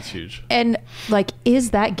 and that's huge. And like,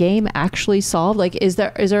 is that game actually solved? Like, is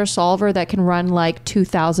there a solver that can run like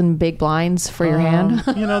 2,000 big blinds for your hand?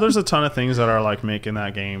 You know, there's a ton of things that are like making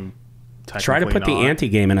that game. Try to put the ante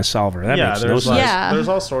game in a solver. That makes no sense. There's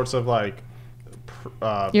all sorts of like.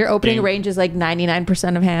 Your opening range is like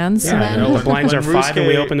 99% of hands. The blinds are 5 and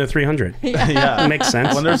we open to 300. It makes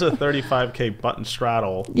sense. When there's a 35K button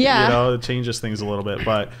straddle, you know, it changes things a little bit.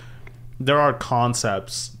 But there are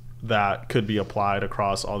concepts that could be applied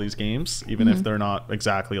across all these games, even if they're not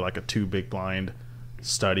exactly like a 2 big blind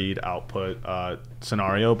studied output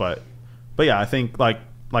scenario. But yeah, I think like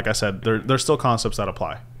I said, there's still concepts that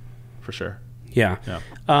apply for sure.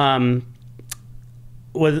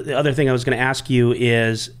 Well, the other thing I was going to ask you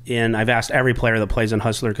is, and I've asked every player that plays in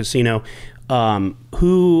Hustler Casino,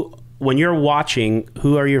 when you're watching,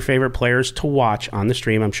 who are your favorite players to watch on the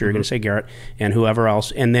stream? I'm sure you're going to say Garrett and whoever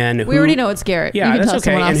else. And then we already know it's Garrett. Yeah, that's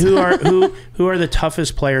okay. And who are the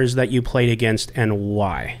toughest players that you played against and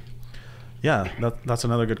why? Yeah, that's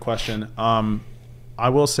another good question. I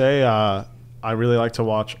will say I really like to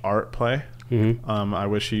watch Art play. I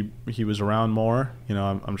wish he was around more. You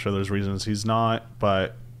know, I'm sure there's reasons he's not,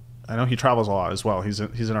 but I know he travels a lot as well. He's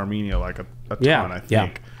in Armenia like a ton, I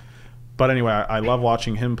think. But anyway, I love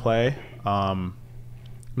watching him play. Another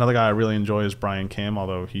guy I really enjoy is Brian Kim,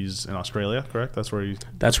 although he's in Australia, correct? That's where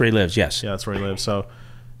he lives, yes. Yeah, that's where he lives. So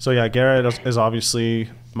yeah, Garrett is obviously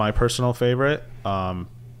my personal favorite. I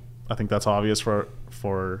think that's obvious for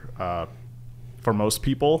most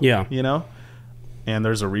people. Yeah. You know? And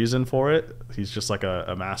there's a reason for it. He's just like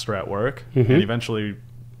a master at work. And eventually,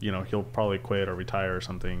 you know, he'll probably quit or retire or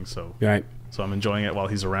something. So I'm enjoying it while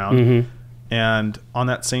he's around. And on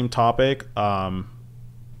that same topic,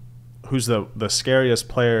 who's the scariest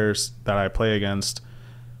players that I play against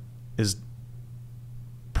is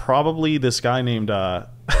probably this guy named, and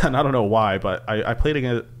I don't know why, but I played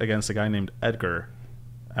against a guy named Edgar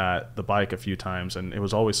at the bike a few times, and it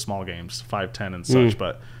was always small games, 5-10 and such,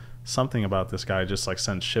 but something about this guy just like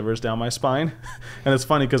sends shivers down my spine. And it's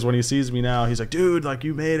funny because when he sees me now, he's like, dude, like,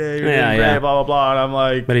 you made it, you're doing great, blah blah blah. And I'm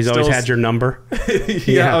like, but he's always had your number.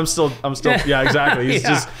 I'm still yeah, exactly. He's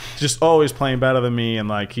just always playing better than me, and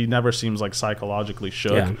like he never seems like psychologically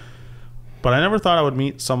shook. But I never thought I would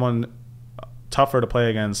meet someone tougher to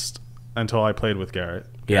play against until I played with Garrett.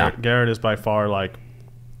 Garrett is by far like,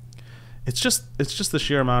 it's just the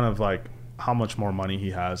sheer amount of like how much more money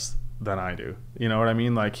he has than I do. You know what I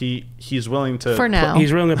mean? Like he's willing to for now.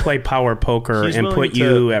 He's willing to play power poker and put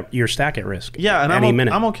your stack at risk. Yeah, and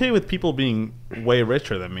I'm okay with people being way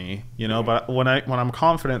richer than me, you know, but when I'm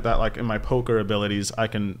confident that like in my poker abilities I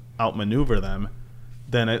can outmaneuver them,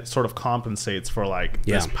 then it sort of compensates for like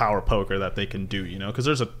this power poker that they can do, you know, because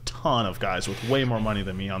there's a ton of guys with way more money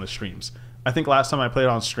than me on the streams. I think last time I played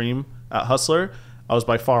on stream at Hustler, I was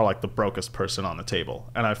by far like the brokest person on the table,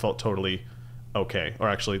 and I felt totally okay. Or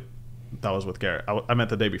actually, that was with Garrett. I meant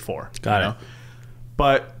the day before. Got it.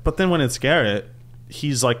 But then when it's Garrett,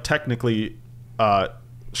 he's like technically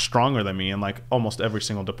stronger than me in like almost every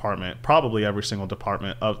single department, probably every single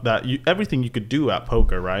department of that. Everything you could do at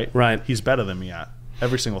poker, right? Right. He's better than me at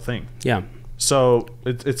every single thing. Yeah. So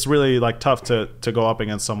it's really like tough to go up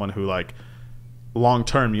against someone who like long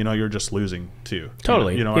term, you know, you're just losing to.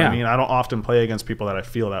 Totally. You know what I mean? I don't often play against people that I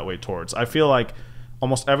feel that way towards. I feel like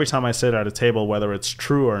almost every time I sit at a table, whether it's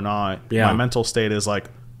true or not, my mental state is like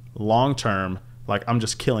long term, like I'm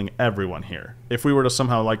just killing everyone here. If we were to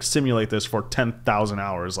somehow like simulate this for 10,000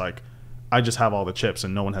 hours, like I just have all the chips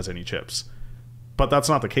and no one has any chips. But that's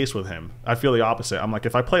not the case with him. I feel the opposite. I'm like,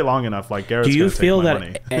 if I play long enough, like Garrett's going to take my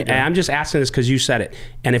money. And I'm just asking this because you said it.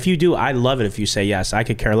 And if you do, I love it if you say yes. I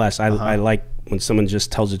could care less. I like when someone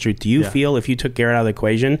just tells the truth. Do you feel if you took Garrett out of the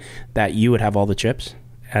equation that you would have all the chips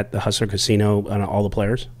at the Hustler Casino and all the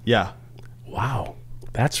players? Yeah. Wow.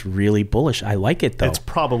 That's really bullish. I like it, though. It's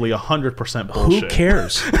probably 100% bullshit. Who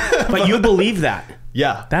cares? But you believe that.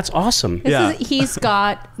 Yeah. That's awesome. He's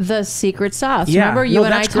got the secret sauce. Remember, you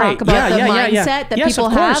and I talk about the mindset that people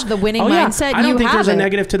have, the winning mindset. I don't think there's a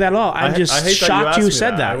negative to that at all. I'm just shocked you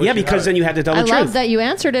said that. Yeah, because then you had to tell the truth. I love that you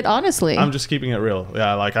answered it honestly. I'm just keeping it real.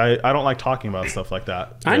 Yeah, like I don't like talking about stuff like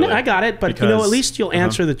that. Really, I got it, but you know, at least you'll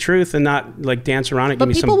answer the truth and not like dance around it. Give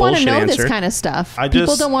me some bullshit answer. But people want to know this kind of stuff.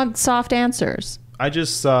 People don't want soft answers. I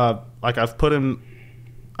just like I've put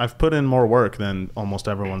in more work than almost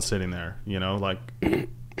everyone sitting there, you know, like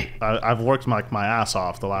I've worked my ass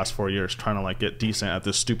off the last 4 years trying to like get decent at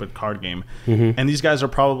this stupid card game. And these guys are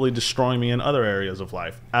probably destroying me in other areas of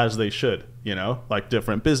life, as they should, you know, like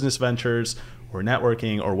different business ventures or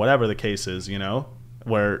networking or whatever the case is, you know,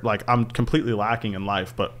 where like I'm completely lacking in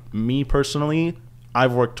life. But me personally,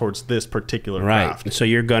 I've worked towards this particular craft. So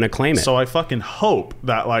you're going to claim it. So I fucking hope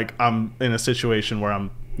that like I'm in a situation where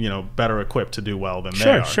I'm, you know, better equipped to do well than they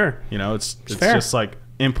are. Sure. You know, it's just like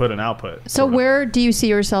input and output. So where do you see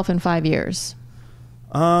yourself in 5 years?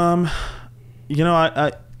 You know,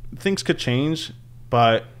 I things could change,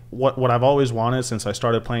 but what I've always wanted since I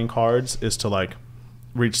started playing cards is to like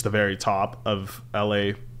reach the very top of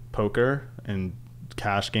LA poker and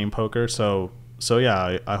cash game poker. So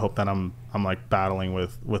yeah, I hope that I'm like battling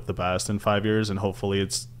with the best in 5 years, and hopefully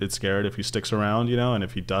it's Garrett if he sticks around, you know, and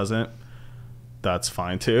if he doesn't, that's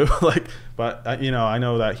fine too. Like, but you know, I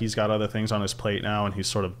know that he's got other things on his plate now, and he's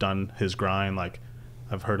sort of done his grind. Like,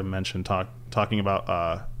 I've heard him mention talking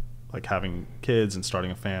about like having kids and starting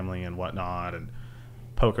a family and whatnot, and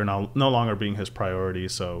poker no longer being his priority.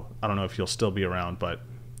 So I don't know if he'll still be around, but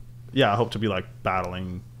yeah, I hope to be like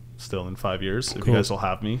battling still in 5 years if you guys will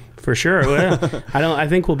have me. For sure. Well, I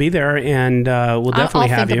think we'll be there, and we'll definitely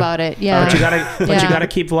have you. I'll think about it. Yeah. But you gotta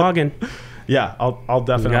keep vlogging. Yeah, I'll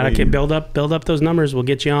definitely. You gotta build up those numbers. We'll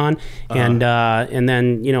get you on, and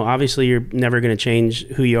then, you know, obviously you're never going to change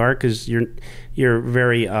who you are, because you're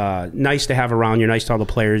very nice to have around. You're nice to all the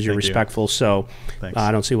players. You're respectful. So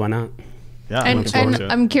I don't see why not. Yeah, and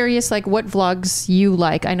I'm curious, like, what vlogs you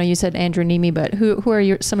like. I know you said Andrew Nemi, but who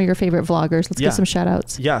are some of your favorite vloggers? Let's get some shout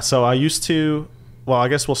outs. Yeah, so I used to. Well, I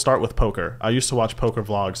guess we'll start with poker. I used to watch poker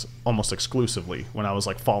vlogs almost exclusively when I was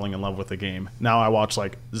like falling in love with the game. Now I watch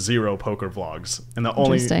like 0 poker vlogs, and the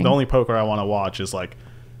only poker I want to watch is like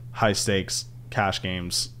high stakes cash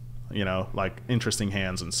games, you know, like interesting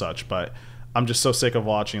hands and such. But I'm just so sick of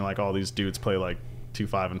watching like all these dudes play like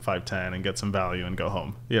 2-5 and 5-10 and get some value and go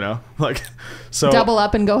home, you know, like, so double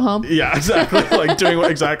up and go home. Yeah, exactly. Like doing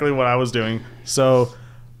exactly what I was doing. So.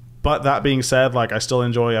 But that being said, like I still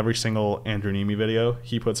enjoy every single Andrew Nemi video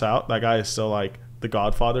he puts out. That guy is still like the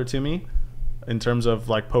godfather to me in terms of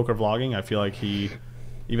like poker vlogging. I feel like he,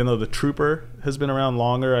 even though the Trooper has been around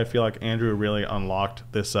longer, I feel like Andrew really unlocked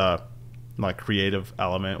this like creative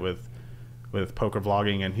element with poker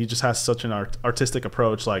vlogging, and he just has such an artistic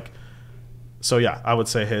approach. Like, so yeah, I would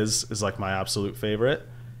say his is like my absolute favorite,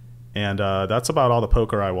 and that's about all the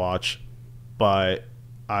poker I watch. But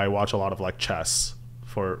I watch a lot of like chess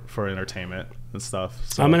for entertainment. and stuff.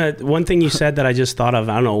 So. One thing you said that I just thought of,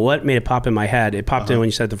 I don't know what made it pop in my head. It popped in when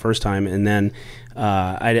you said it the first time, and then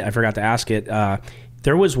I forgot to ask it.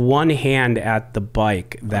 There was one hand at the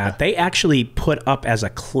bike that they actually put up as a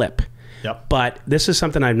clip. Yep. But this is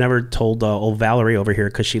something I've never told old Valerie over here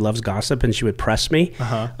because she loves gossip and she would press me.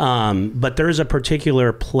 But there's a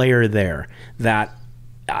particular player there that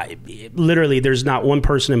literally there's not one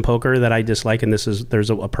person in poker that I dislike, and there's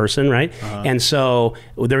a person, right? And so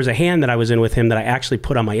there was a hand that I was in with him that I actually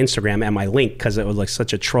put on my Instagram and my link because it was like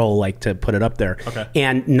such a troll, like to put it up there.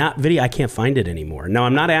 And not video, I can't find it anymore. No,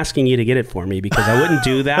 I'm not asking you to get it for me because I wouldn't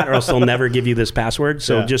do that or else they'll never give you this password.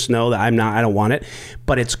 So just know that I don't want it,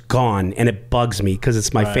 but it's gone and it bugs me because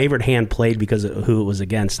it's my favorite hand played because of who it was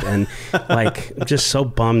against. And like, I'm just so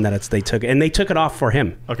bummed that they took it off for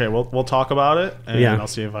him. Okay. We'll talk about it and I'll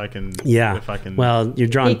see if I can. If I can. Well, you're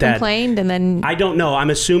drawing dead. He complained, and then I don't know.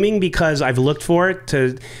 I'm assuming because I've looked for it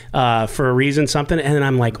for a reason, something, and then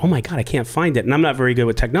I'm like, oh my god, I can't find it, and I'm not very good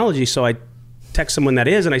with technology, so I text someone that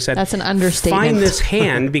is, and I said, that's an understatement. Find this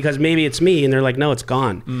hand because maybe it's me, and they're like, no, it's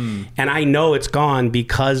gone, and I know it's gone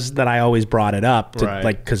because that I always brought it up,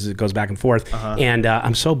 because it goes back and forth, and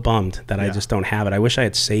I'm so bummed that I just don't have it. I wish I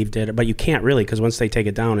had saved it, but you can't really because once they take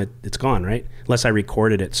it down, it's gone, right? Unless I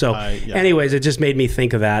recorded it. So, anyways, it just made me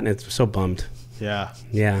think of that, and it's so bummed. Yeah.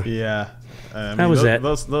 I mean, that was it.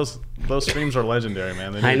 Those streams are legendary,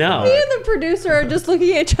 man. I know. Me and the producer are just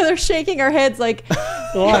looking at each other, shaking our heads like,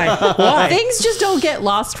 why? Things just don't get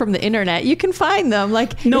lost from the internet. You can find them.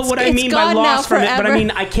 Like, no, what I mean by lost from it, but I mean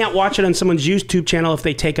I can't watch it on someone's YouTube channel if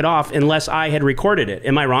they take it off unless I had recorded it.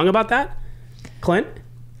 Am I wrong about that, Clint?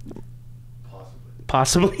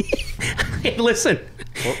 Possibly. Hey, listen.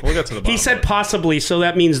 We'll get to the bottom. He said possibly, so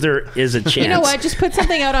that means there is a chance. You know what? Just put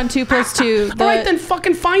something out on 2+2. All right, then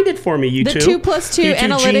fucking find it for me, you two. The 2+2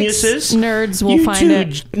 analytics geniuses. Nerds will find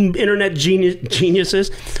it. Internet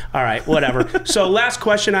geniuses. All right, whatever. So last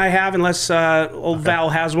question I have, unless old Val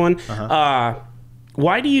has one.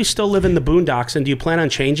 Why do you still live in the boondocks, and do you plan on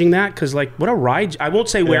changing that? Because, like, what a ride. I won't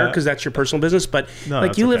say where because that's your personal business, but,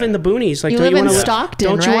 you live in the boonies. Like, you live in Stockton,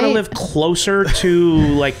 don't you want to live closer to,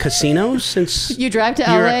 like, casinos since you drive to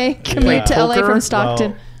LA, commute to LA from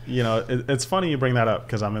Stockton? Well, it's funny you bring that up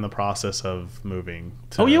because I'm in the process of moving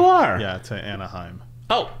to... Oh, you are? Yeah, to Anaheim.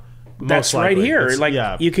 Oh, that's right here.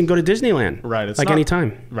 You can go to Disneyland. Right. It's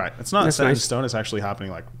anytime. Right. It's not set in stone. It's actually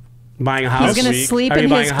happening, like... Buying a house. He's going to sleep in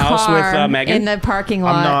his car with, in the parking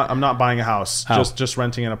lot. I'm not buying a house. Just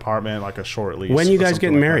renting an apartment, like a short lease. When are you guys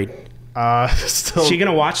getting married? Still. She going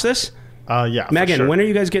to watch this? Yeah. Megan, for sure. when are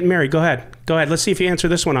you guys getting married? Go ahead. Let's see if you answer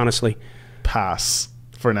this one honestly. Pass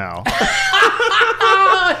for now.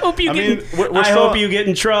 I hope you get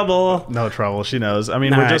in trouble. No trouble. She knows. I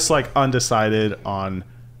mean, we're just like undecided on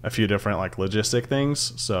a few different like logistic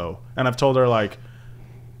things. So, and I've told her like,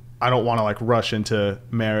 I don't want to like rush into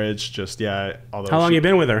marriage just yet. Although how long you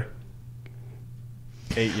been with her?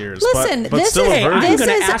 8 years. Listen, but still a virgin. I'm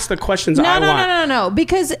going to ask the questions I want. No.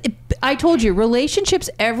 Because I told you,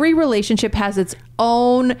 every relationship has its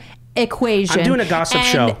own equation. I'm doing a gossip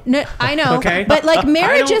show. No, I know. Okay? But like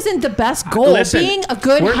marriage isn't the best goal. Being a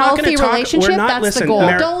good, healthy relationship, that's the goal.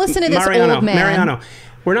 Don't listen to this old man. Mariano.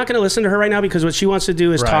 We're not going to listen to her right now because what she wants to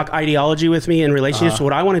do is talk ideology with me in relationships.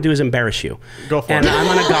 What I want to do is embarrass you. Go for it. And I'm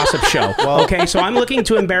on a gossip show. Okay, so I'm looking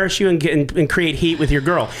to embarrass you and create heat with your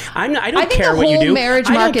girl. I don't care what you do. I think the whole marriage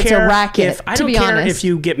market's a racket, I don't care if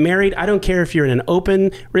you get married. I don't care if you're in an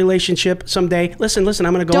open relationship someday. Listen,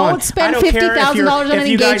 I'm going to go on. Don't spend $50,000 on an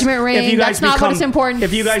engagement ring. That's not what's important.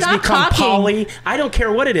 If you guys become poly, I don't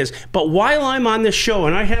care what it is. But while I'm on this show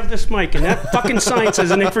and I have this mic and that fucking sign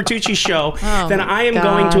says a Nick Vertucci show, then I am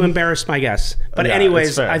going to embarrass my guests. But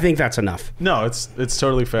anyways, I think that's enough. No, it's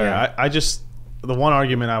totally fair. Yeah. I just, the one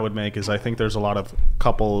argument I would make is I think there's a lot of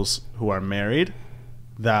couples who are married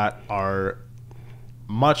that are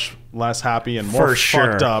much less happy and more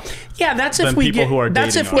fucked up. Yeah, that's if we people get. Who are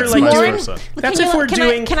that's dating if we're like. That's if we're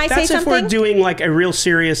doing. Can I say that's if something? we're doing like a real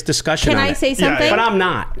serious discussion. Can I say something? But I'm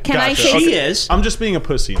not. Can I say? She is. I'm just being a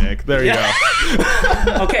pussy, Nick. There you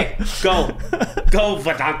go. Okay, go,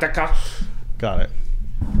 Veronica. Got it.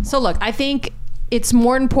 So look, I think it's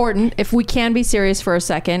more important, if we can be serious for a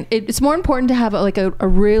second, it's more important to have a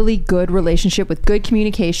really good relationship with good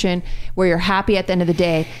communication where you're happy at the end of the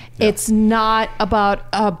day. Yeah. It's not about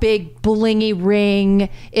a big blingy ring.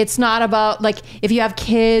 It's not about like if you have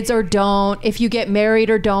kids or don't, if you get married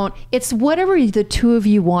or don't. It's whatever the two of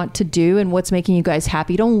you want to do and what's making you guys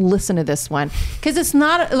happy. Don't listen to this one because it's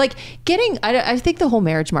not like I think the whole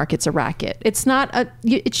marriage market's a racket. It's not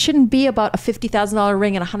it shouldn't be about a $50,000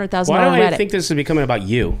 ring and a $100,000 Reddit. Why do I think this would becoming about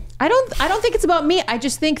you. I don't think it's about me. I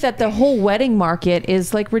just think that the whole wedding market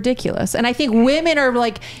is like ridiculous. And I think women are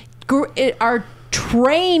like, are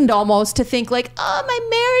trained almost to think like, oh, my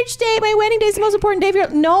marriage day, my wedding day is the most important day of your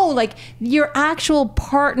life. No, like your actual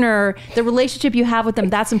partner, the relationship you have with them,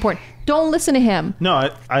 that's important. Don't listen to him. No,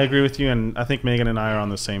 I agree with you. And I think Megan and I are on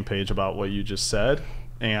the same page about what you just said.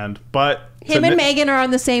 But him and Megan are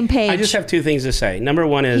on the same page. I just have two things to say. Number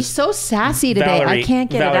one is... He's so sassy today. Valerie, I can't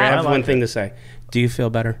get it out. I have one thing to say. Do you feel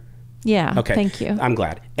better? Yeah. Okay. Thank you. I'm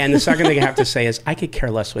glad. And the second thing I have to say is I could care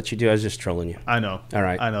less what you do. I was just trolling you. I know. All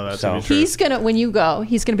right. I know that's so. true. He's gonna, when you go,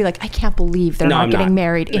 he's gonna be like, I can't believe they're not getting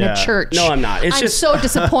married in a church. No, I'm not. I'm just so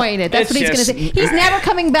disappointed. That's what he's gonna say. He's never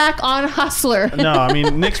coming back on Hustler. No, I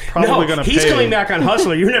mean Nick's probably gonna. He's coming back on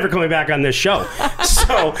Hustler. You're never coming back on this show.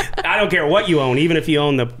 So I don't care what you own, even if you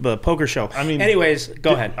own the poker show. I mean, anyways,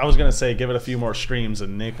 go ahead. I was gonna say, give it a few more streams,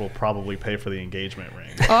 and Nick will probably pay for the engagement ring.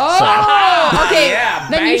 Oh, okay. Yeah,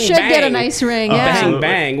 then you should get a nice ring. Yeah. Bang,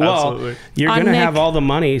 bang. Well, you're going to have all the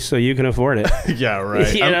money so you can afford it. Yeah,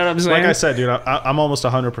 right. You know what I'm saying? Like I said, dude, I'm almost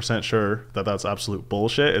 100% sure that that's absolute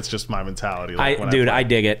bullshit. It's just my mentality. Like I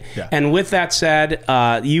dig it. Yeah. And with that said,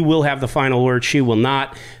 you will have the final word. She will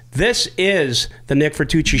not. This is the Nick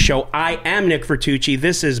Vertucci Show. I am Nick Vertucci.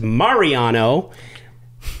 This is Mariano.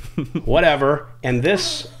 Whatever. And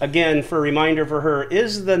this, again, for a reminder for her,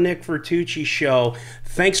 is the Nick Vertucci Show.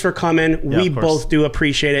 Thanks for coming. Yeah, we both do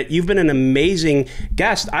appreciate it. You've been an amazing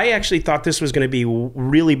guest. I actually thought this was going to be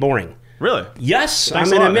really boring. Really? Yes. Thanks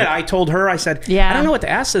I'm going to admit. man. I told her, I said, I don't know what to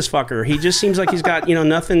ask this fucker. He just seems like he's got,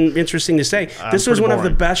 nothing interesting to say. This was one of the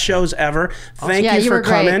best shows ever. Thank you for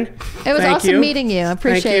coming. It was awesome meeting you. I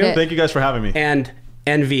appreciate it. Thank you guys for having me. And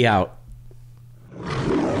Envy out.